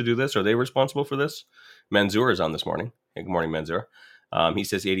supposed to do this? Are they responsible for this? Manzoor is on this morning. Hey, good morning, Manzoor. He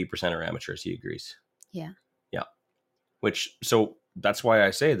says 80% are amateurs. He agrees. Yeah. Yeah. So that's why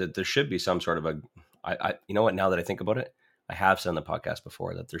I say that there should be some sort of you know what, now that I think about it, I have said on the podcast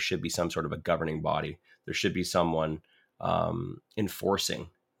before that there should be some sort of a governing body. There should be someone enforcing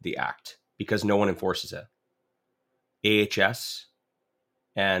the act, because no one enforces it. AHS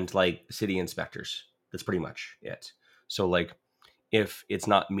and city inspectors. That's pretty much it. So if it's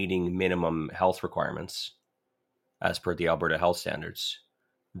not meeting minimum health requirements as per the Alberta health standards,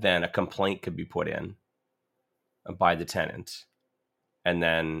 then a complaint could be put in by the tenant. And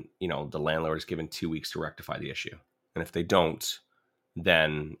then, the landlord is given 2 weeks to rectify the issue. And if they don't,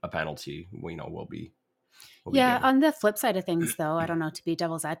 then a penalty, will be. Yeah. On the flip side of things, though, I don't know, to be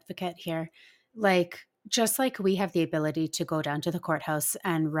devil's advocate here, just like we have the ability to go down to the courthouse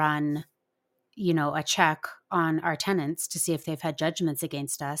and run, a check on our tenants to see if they've had judgments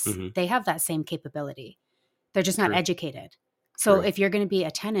against us, mm-hmm. They have that same capability. They're just not educated. So if you're going to be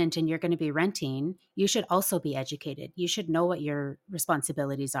a tenant and you're going to be renting, you should also be educated. You should know what your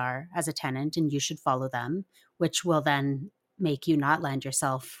responsibilities are as a tenant, and you should follow them, which will then make you not land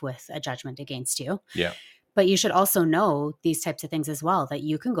yourself with a judgment against you. Yeah. But you should also know these types of things as well, that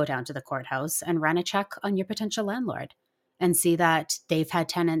you can go down to the courthouse and run a check on your potential landlord and see that they've had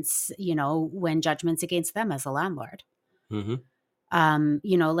tenants, win judgments against them as a landlord. Mm-hmm.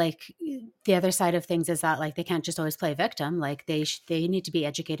 The other side of things is that they can't just always play victim. They need to be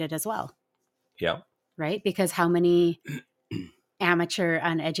educated as well. Yeah. Right. Because how many amateur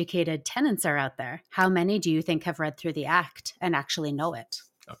uneducated tenants are out there? How many do you think have read through the act and actually know it?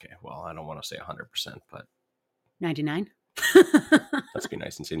 Okay, well, I don't want to say 100%, but 99. let's be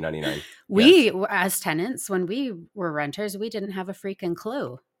nice and say 99. We, as tenants, when we were renters, we didn't have a freaking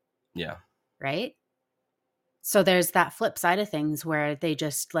clue. Yeah. Right? So there's that flip side of things where they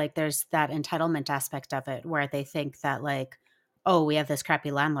just like, there's that entitlement aspect of it where they think that like, oh, we have this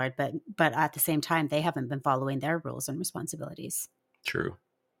crappy landlord, but at the same time, they haven't been following their rules and responsibilities. True.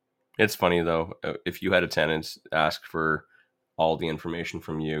 It's funny though, if you had a tenant ask for all the information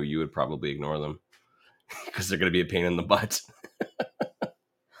from you, you would probably ignore them because they're going to be a pain in the butt.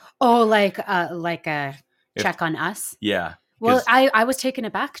 Oh, like a check on us? Yeah. Well, I was taken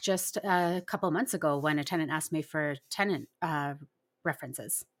aback just a couple of months ago when a tenant asked me for tenant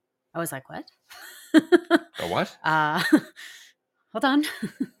references. I was like, what? A what? Hold on.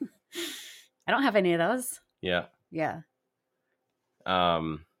 I don't have any of those. Yeah. Yeah.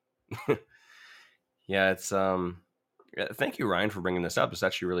 Yeah, it's thank you, Ryan, for bringing this up. It's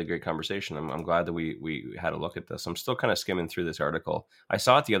actually a really great conversation. I'm glad that we had a look at this. I'm still kind of skimming through this article. I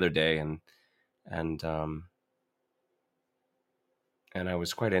saw it the other day and I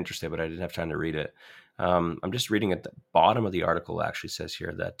was quite interested, but I didn't have time to read it. I'm just reading at the bottom of the article. It actually says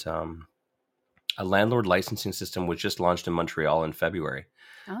here that a landlord licensing system was just launched in Montreal in February.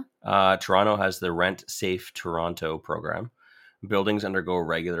 Oh. Toronto has the Rent Safe Toronto program. Buildings undergo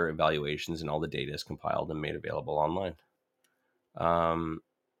regular evaluations and all the data is compiled and made available online.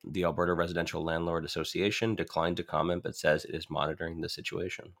 The Alberta Residential Landlord Association declined to comment, but says it is monitoring the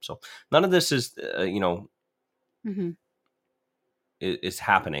situation. So none of this is, Mm-hmm. is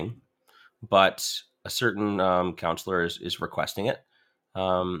happening, but a certain counselor is requesting it.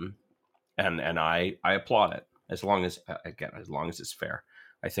 And I applaud it as long as it's fair.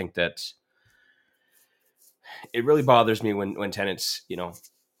 I think that it really bothers me when tenants,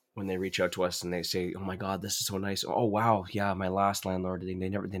 when they reach out to us and they say, "Oh my God, this is so nice. Oh wow, yeah, my last landlord, they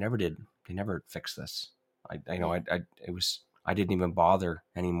never fixed this. I didn't even bother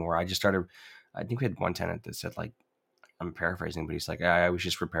anymore. I think we had one tenant that said, like, I'm paraphrasing, but he's like, I was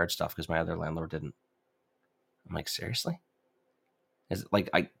just repaired stuff because my other landlord didn't." I'm like, seriously? Is it like,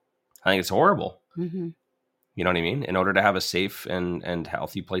 I think it's horrible. Mm-hmm. You know what I mean? In order to have a safe and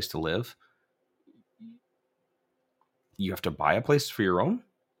healthy place to live, you have to buy a place for your own.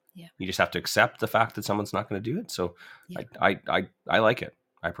 Yeah. You just have to accept the fact that someone's not going to do it. So yeah. I like it.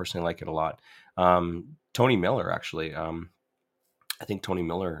 I personally like it a lot. Tony Miller, actually, I think Tony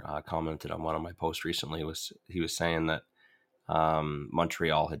Miller commented on one of my posts recently. He was saying that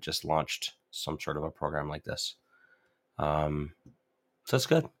Montreal had just launched some sort of a program like this. So that's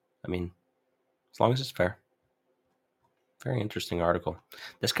good. I mean, as long as it's fair. Very interesting article.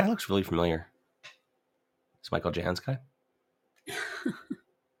 This guy looks really familiar. It's Michael Jan's guy.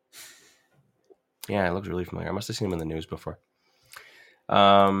 Yeah, it looks really familiar. I must have seen him in the news before.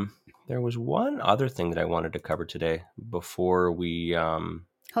 There was one other thing that I wanted to cover today before we...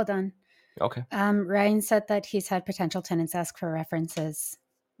 Hold on. Okay. Ryan said that he's had potential tenants ask for references.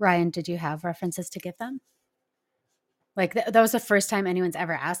 Ryan, did you have references to give them? Like, that was the first time anyone's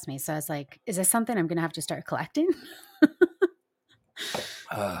ever asked me. So I was like, is this something I'm going to have to start collecting?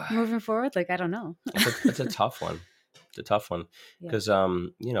 Moving forward? Like, I don't know. It's a tough one. It's a tough one because,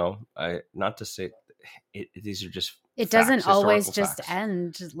 not to say these are just. It doesn't always just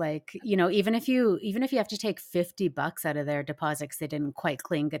end like, even if you have to take $50 out of their deposit because they didn't quite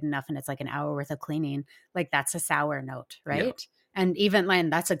clean good enough and it's like an hour worth of cleaning, like that's a sour note, right? Yeah. And even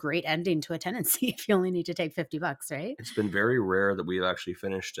that's a great ending to a tenancy if you only need to take $50, right? It's been very rare that we've actually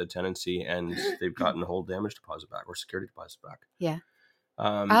finished a tenancy and they've gotten the whole damage deposit back or security deposit back. Yeah.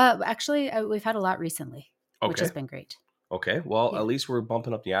 Actually, we've had a lot recently, which has been great. Okay. Well, at least we're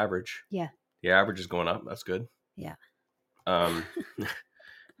bumping up the average. Yeah. The average is going up. That's good. Yeah.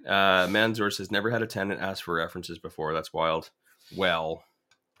 Manzor says, never had a tenant ask for references before. That's wild. Well,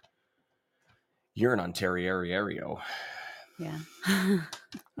 you're in Ontario. Yeah.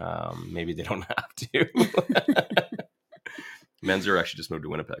 Maybe they don't have to. Manzor actually just moved to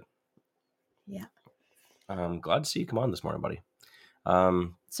Winnipeg. Yeah. Glad to see you come on this morning, buddy.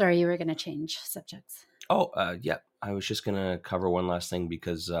 Sorry, you were going to change subjects. Yeah. I was just going to cover one last thing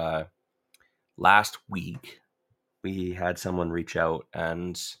because last week we had someone reach out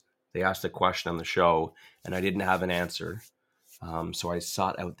and they asked a question on the show and I didn't have an answer. So I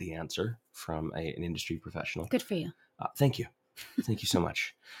sought out the answer from an industry professional. Good for you. Thank you. Thank you so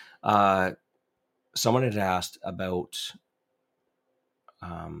much. Someone had asked about,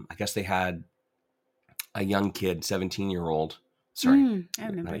 I guess they had a young kid, 17-year-old. Sorry, I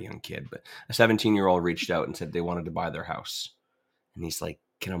remember. Not a young kid, but a 17-year-old reached out and said they wanted to buy their house. And he's like,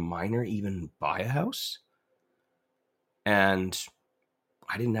 can a minor even buy a house? And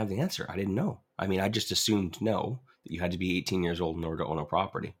I didn't have the answer. I didn't know. I mean, I just assumed no, that you had to be 18 years old in order to own a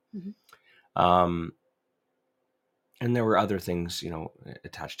property. And there were other things,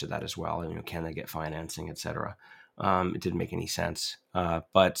 attached to that as well. Can they get financing, etc. It didn't make any sense.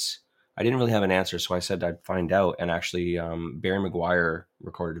 But I didn't really have an answer, so I said I'd find out. And actually, Barry McGuire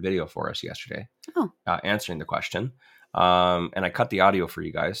recorded a video for us yesterday, answering the question. And I cut the audio for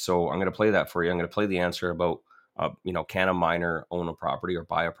you guys, so I'm going to play that for you. I'm going to play the answer about, can a minor own a property or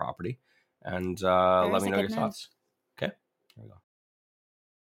buy a property? And let me know your thoughts. Okay, here we go.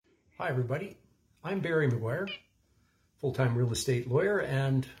 Hi, everybody. I'm Barry McGuire, full-time real estate lawyer,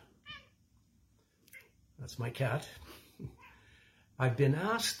 and that's my cat. I've been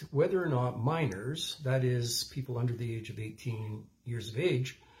asked whether or not minors, that is, people under the age of 18 years of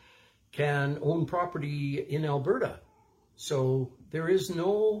age, can own property in Alberta. So there is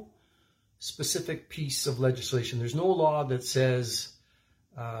no specific piece of legislation. There's no law that says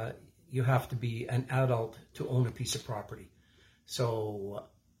you have to be an adult to own a piece of property. So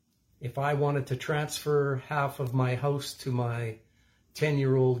if I wanted to transfer half of my house to my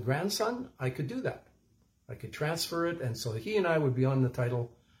 10-year-old grandson, I could do that. I could transfer it, and so he and I would be on the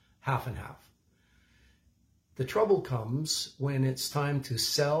title half and half. The trouble comes when it's time to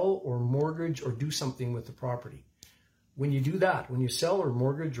sell or mortgage or do something with the property. When you do that, when you sell or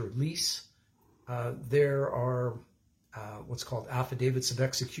mortgage or lease, there are what's called affidavits of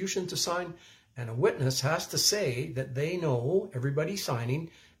execution to sign, and a witness has to say that they know everybody signing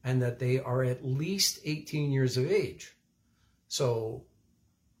and that they are at least 18 years of age. So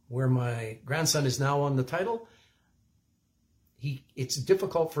where my grandson is now on the title, it's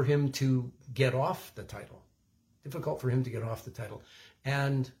difficult for him to get off the title.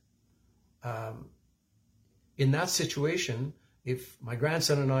 And in that situation, if my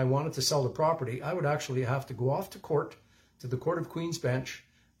grandson and I wanted to sell the property, I would actually have to go off to court, to the Court of Queen's Bench,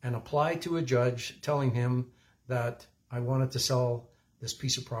 and apply to a judge telling him that I wanted to sell this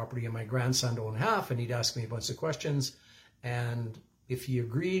piece of property and my grandson to own half, and he'd ask me a bunch of questions. And if he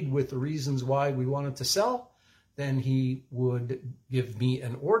agreed with the reasons why we wanted to sell, then he would give me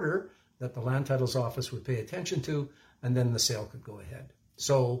an order that the Land Titles Office would pay attention to, and then the sale could go ahead.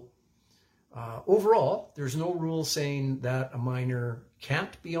 So overall, there's no rule saying that a minor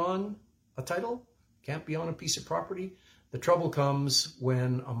can't be on a title, can't be on a piece of property. The trouble comes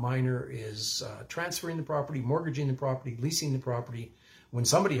when a minor is transferring the property, mortgaging the property, leasing the property, when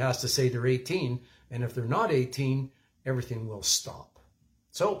somebody has to say they're 18, and if they're not 18, everything will stop.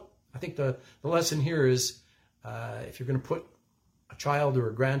 So I think the lesson here is if you're going to put a child or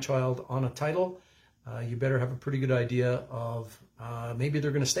a grandchild on a title, you better have a pretty good idea of maybe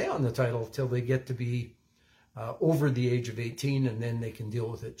they're going to stay on the title till they get to be over the age of 18, and then they can deal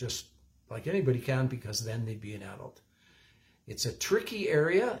with it just like anybody can, because then they'd be an adult. It's a tricky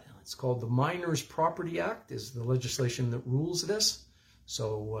area. It's called the Minors Property Act, is the legislation that rules this.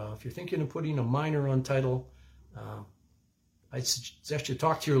 So if you're thinking of putting a minor on title, I suggest you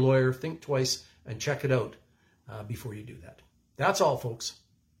talk to your lawyer, think twice, and check it out before you do that. That's all, folks.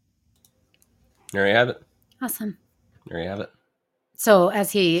 There you have it. Awesome. There you have it. So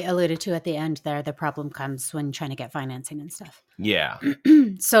as he alluded to at the end there, the problem comes when trying to get financing and stuff. Yeah.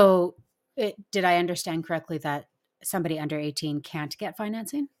 So did I understand correctly that somebody under 18 can't get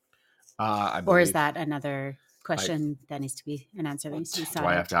financing? I believe. Or is that another question that needs to be an answer that needs to be Do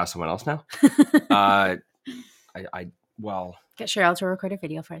I have to ask someone else now? Well, get Cheryl to record a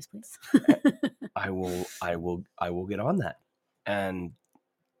video for us, please. I will get on that. And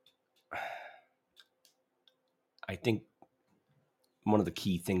I think one of the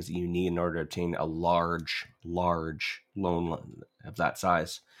key things that you need in order to obtain a large loan of that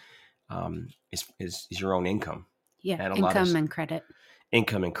size is your own income. Yeah, and income and credit.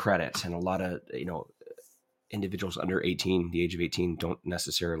 Income and credit. And a lot of, individuals under 18, the age of 18, don't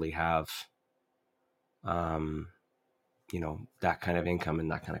necessarily have that kind of income and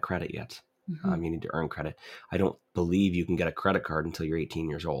that kind of credit yet. You need to earn credit. I don't believe you can get a credit card until you're 18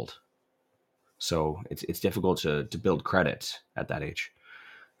 years old. So it's difficult to build credit at that age.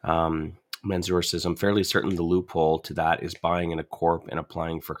 Menzur says, I'm fairly certain the loophole to that is buying in a corp and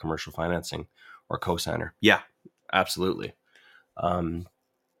applying for commercial financing or cosigner. Yeah, absolutely.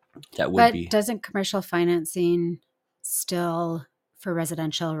 That would be. But doesn't commercial financing still for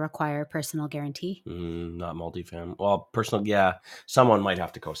residential require personal guarantee? Not multifamily. Well, personal, yeah. Someone might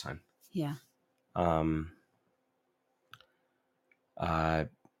have to cosign. Yeah.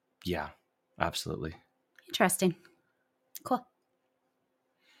 Yeah, absolutely. Interesting. Cool.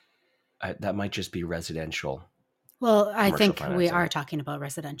 That might just be residential. Well, I think financing. We are talking about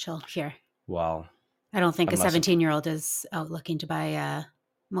residential here. Well, I don't think a 17-year-old is out looking to buy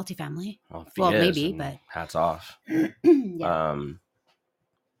Multifamily. Well, if he Well, is, maybe, then but hats off. yeah.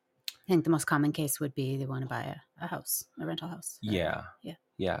 I think the most common case would be they want to buy a house, a rental house. Yeah. Yeah.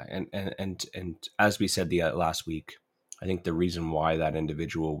 Yeah. And as we said the last week, I think the reason why that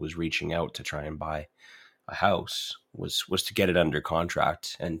individual was reaching out to try and buy a house was to get it under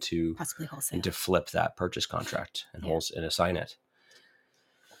contract and to Possibly wholesale. and to flip that purchase contract and Yeah. and assign it.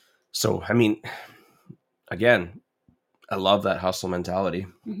 So, I mean, again, I love that hustle mentality.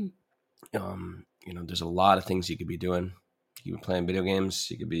 Mm-hmm. You know, there's a lot of things you could be doing. You could be playing video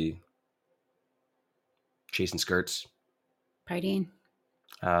games. You could be chasing skirts. Partying.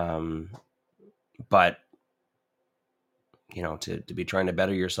 But, you know, to be trying to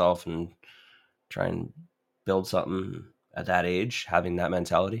better yourself and try and build something at that age, having that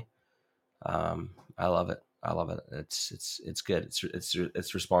mentality, I love it. I love it. It's good.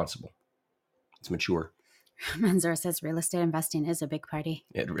 It's responsible. It's mature. Manzor says real estate investing is a big party.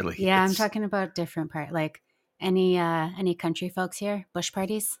 It really Yeah, is. I'm talking about different part. Like any country folks here, bush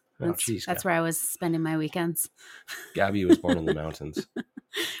parties. Oh, geez, That's where I was spending my weekends. Gabby was born in the mountains.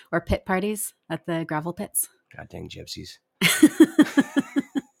 Or pit parties at the gravel pits. God dang gypsies.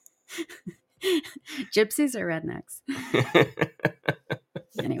 Gypsies or rednecks.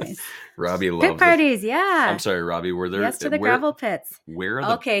 Anyways. Robbie loves Pit parties, yeah. I'm sorry, Robbie. Were there? Yes, to the gravel pits. Where are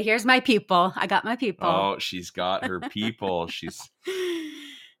the? Okay, here's my people. I got my people. Oh, she's got her people. She's.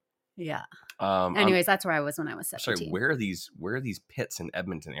 Yeah. Anyways, that's where I was when I was 17. Sorry, where are these pits in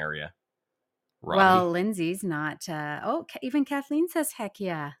Edmonton area? Robbie? Well, Lindsay's not. Even Kathleen says heck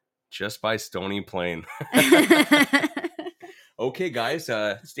yeah. Just by Stony Plain. Okay, guys,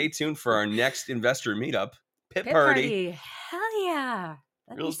 stay tuned for our next investor meetup. Pit party. Hell yeah.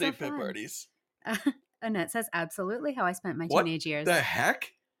 That'd Real be so estate pit fun. parties. Annette says absolutely how I spent my What teenage years. the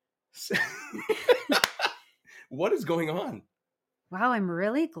heck? What is going on? Wow, I'm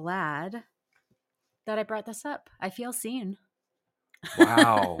really glad that I brought this up. I feel seen.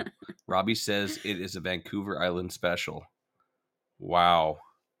 Wow. Robbie says it is a Vancouver Island special. Wow.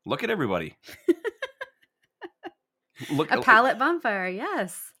 Look at everybody. Look, a pallet bonfire,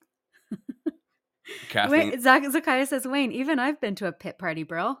 yes. Kathleen. Zakiah says, Wayne, even I've been to a pit party,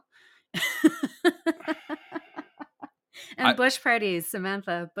 bro. And bush parties,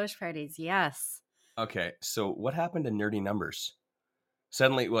 Samantha, bush parties, yes. Okay, so what happened to nerdy numbers?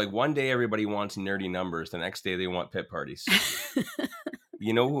 Suddenly, like one day everybody wants nerdy numbers, the next day they want pit parties.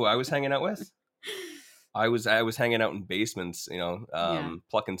 You know who I was hanging out with? I was hanging out in basements, you know,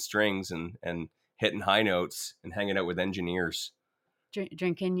 plucking strings and hitting high notes and hanging out with engineers.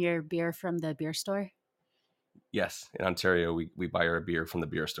 Drinking your beer from the beer store? Yes, in Ontario, we buy our beer from the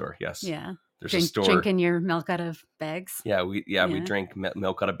beer store. Yes. Yeah. There's a store. Drinking your milk out of bags? Yeah, we drink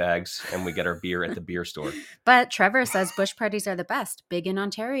milk out of bags and we get our beer at the beer store. But Trevor says bush parties are the best. Big in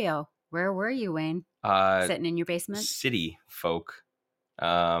Ontario. Where were you, Wayne? Sitting in your basement? City folk.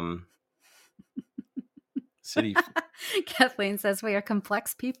 City. Kathleen says we are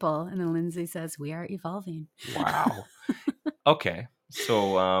complex people. And then Lindsay says we are evolving. Wow. Okay.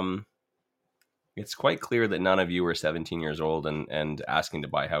 So it's quite clear that none of you were 17 years old and asking to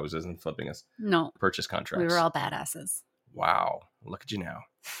buy houses and flipping us purchase contracts. We were all badasses. Wow. Look at you now.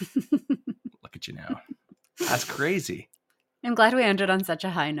 Look at you now. That's crazy. I'm glad we ended on such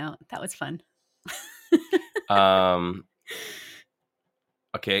a high note. That was fun.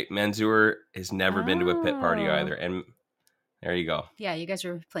 Okay, Manzoor has never been to a pit party either. And there you go. Yeah, you guys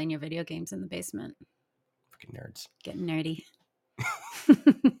were playing your video games in the basement. Freaking nerds. Getting nerdy.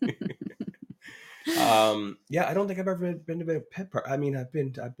 Yeah, I don't think I've ever been to a pit party. I mean, I've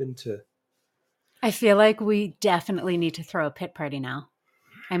been to. I feel like we definitely need to throw a pit party now.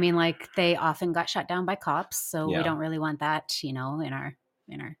 I mean, like they often got shut down by cops, so we don't really want that, you know, in our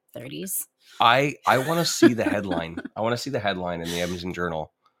 30s. I want to see the headline. I want to see the headline in the Edmonton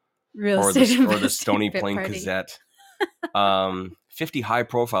Journal or the Stony Plain Gazette. 50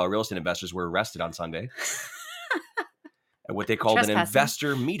 high-profile real estate investors were arrested on Sunday at what they called an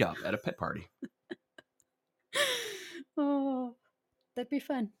investor meetup at a pit party. Oh, that'd be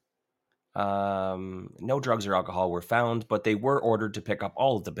fun. No drugs or alcohol were found, but they were ordered to pick up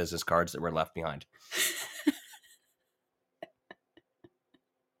all of the business cards that were left behind.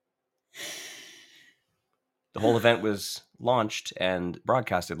 The whole event was launched and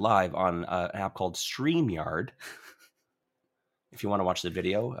broadcasted live on an app called StreamYard. If you want to watch the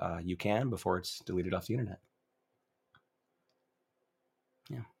video, you can before it's deleted off the internet.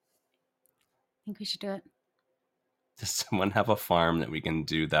 Yeah. I think we should do it. Does someone have a farm that we can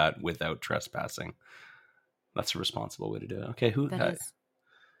do that without trespassing? That's a responsible way to do it. Okay, That is.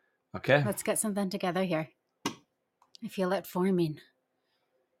 Okay. Let's get something together here. I feel it forming.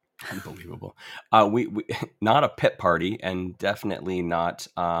 Unbelievable. We not a pit party, and definitely not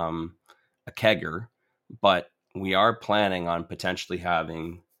a kegger, but we are planning on potentially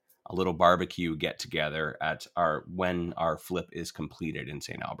having a little barbecue get together at when our flip is completed in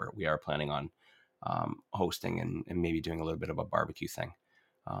St. Albert. We are planning on hosting and maybe doing a little bit of a barbecue thing.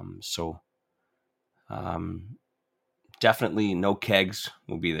 So definitely no kegs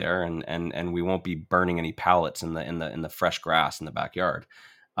will be there, and we won't be burning any pallets in the fresh grass in the backyard.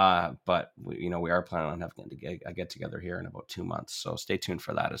 But we are planning on having a get together here in about 2 months. So stay tuned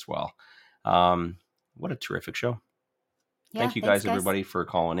for that as well. What a terrific show. Yeah, Thank you thanks, guys, everybody, for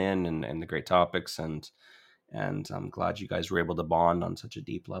calling in and the great topics. And I'm glad you guys were able to bond on such a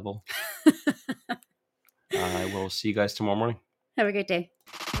deep level. I will see you guys tomorrow morning. Have a great day.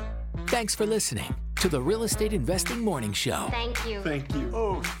 Thanks for listening to the Real Estate Investing Morning Show. Thank you. Thank you.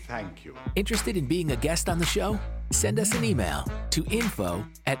 Oh, thank you. Interested in being a guest on the show? Send us an email to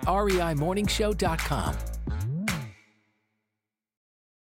info@reimorningshow.com.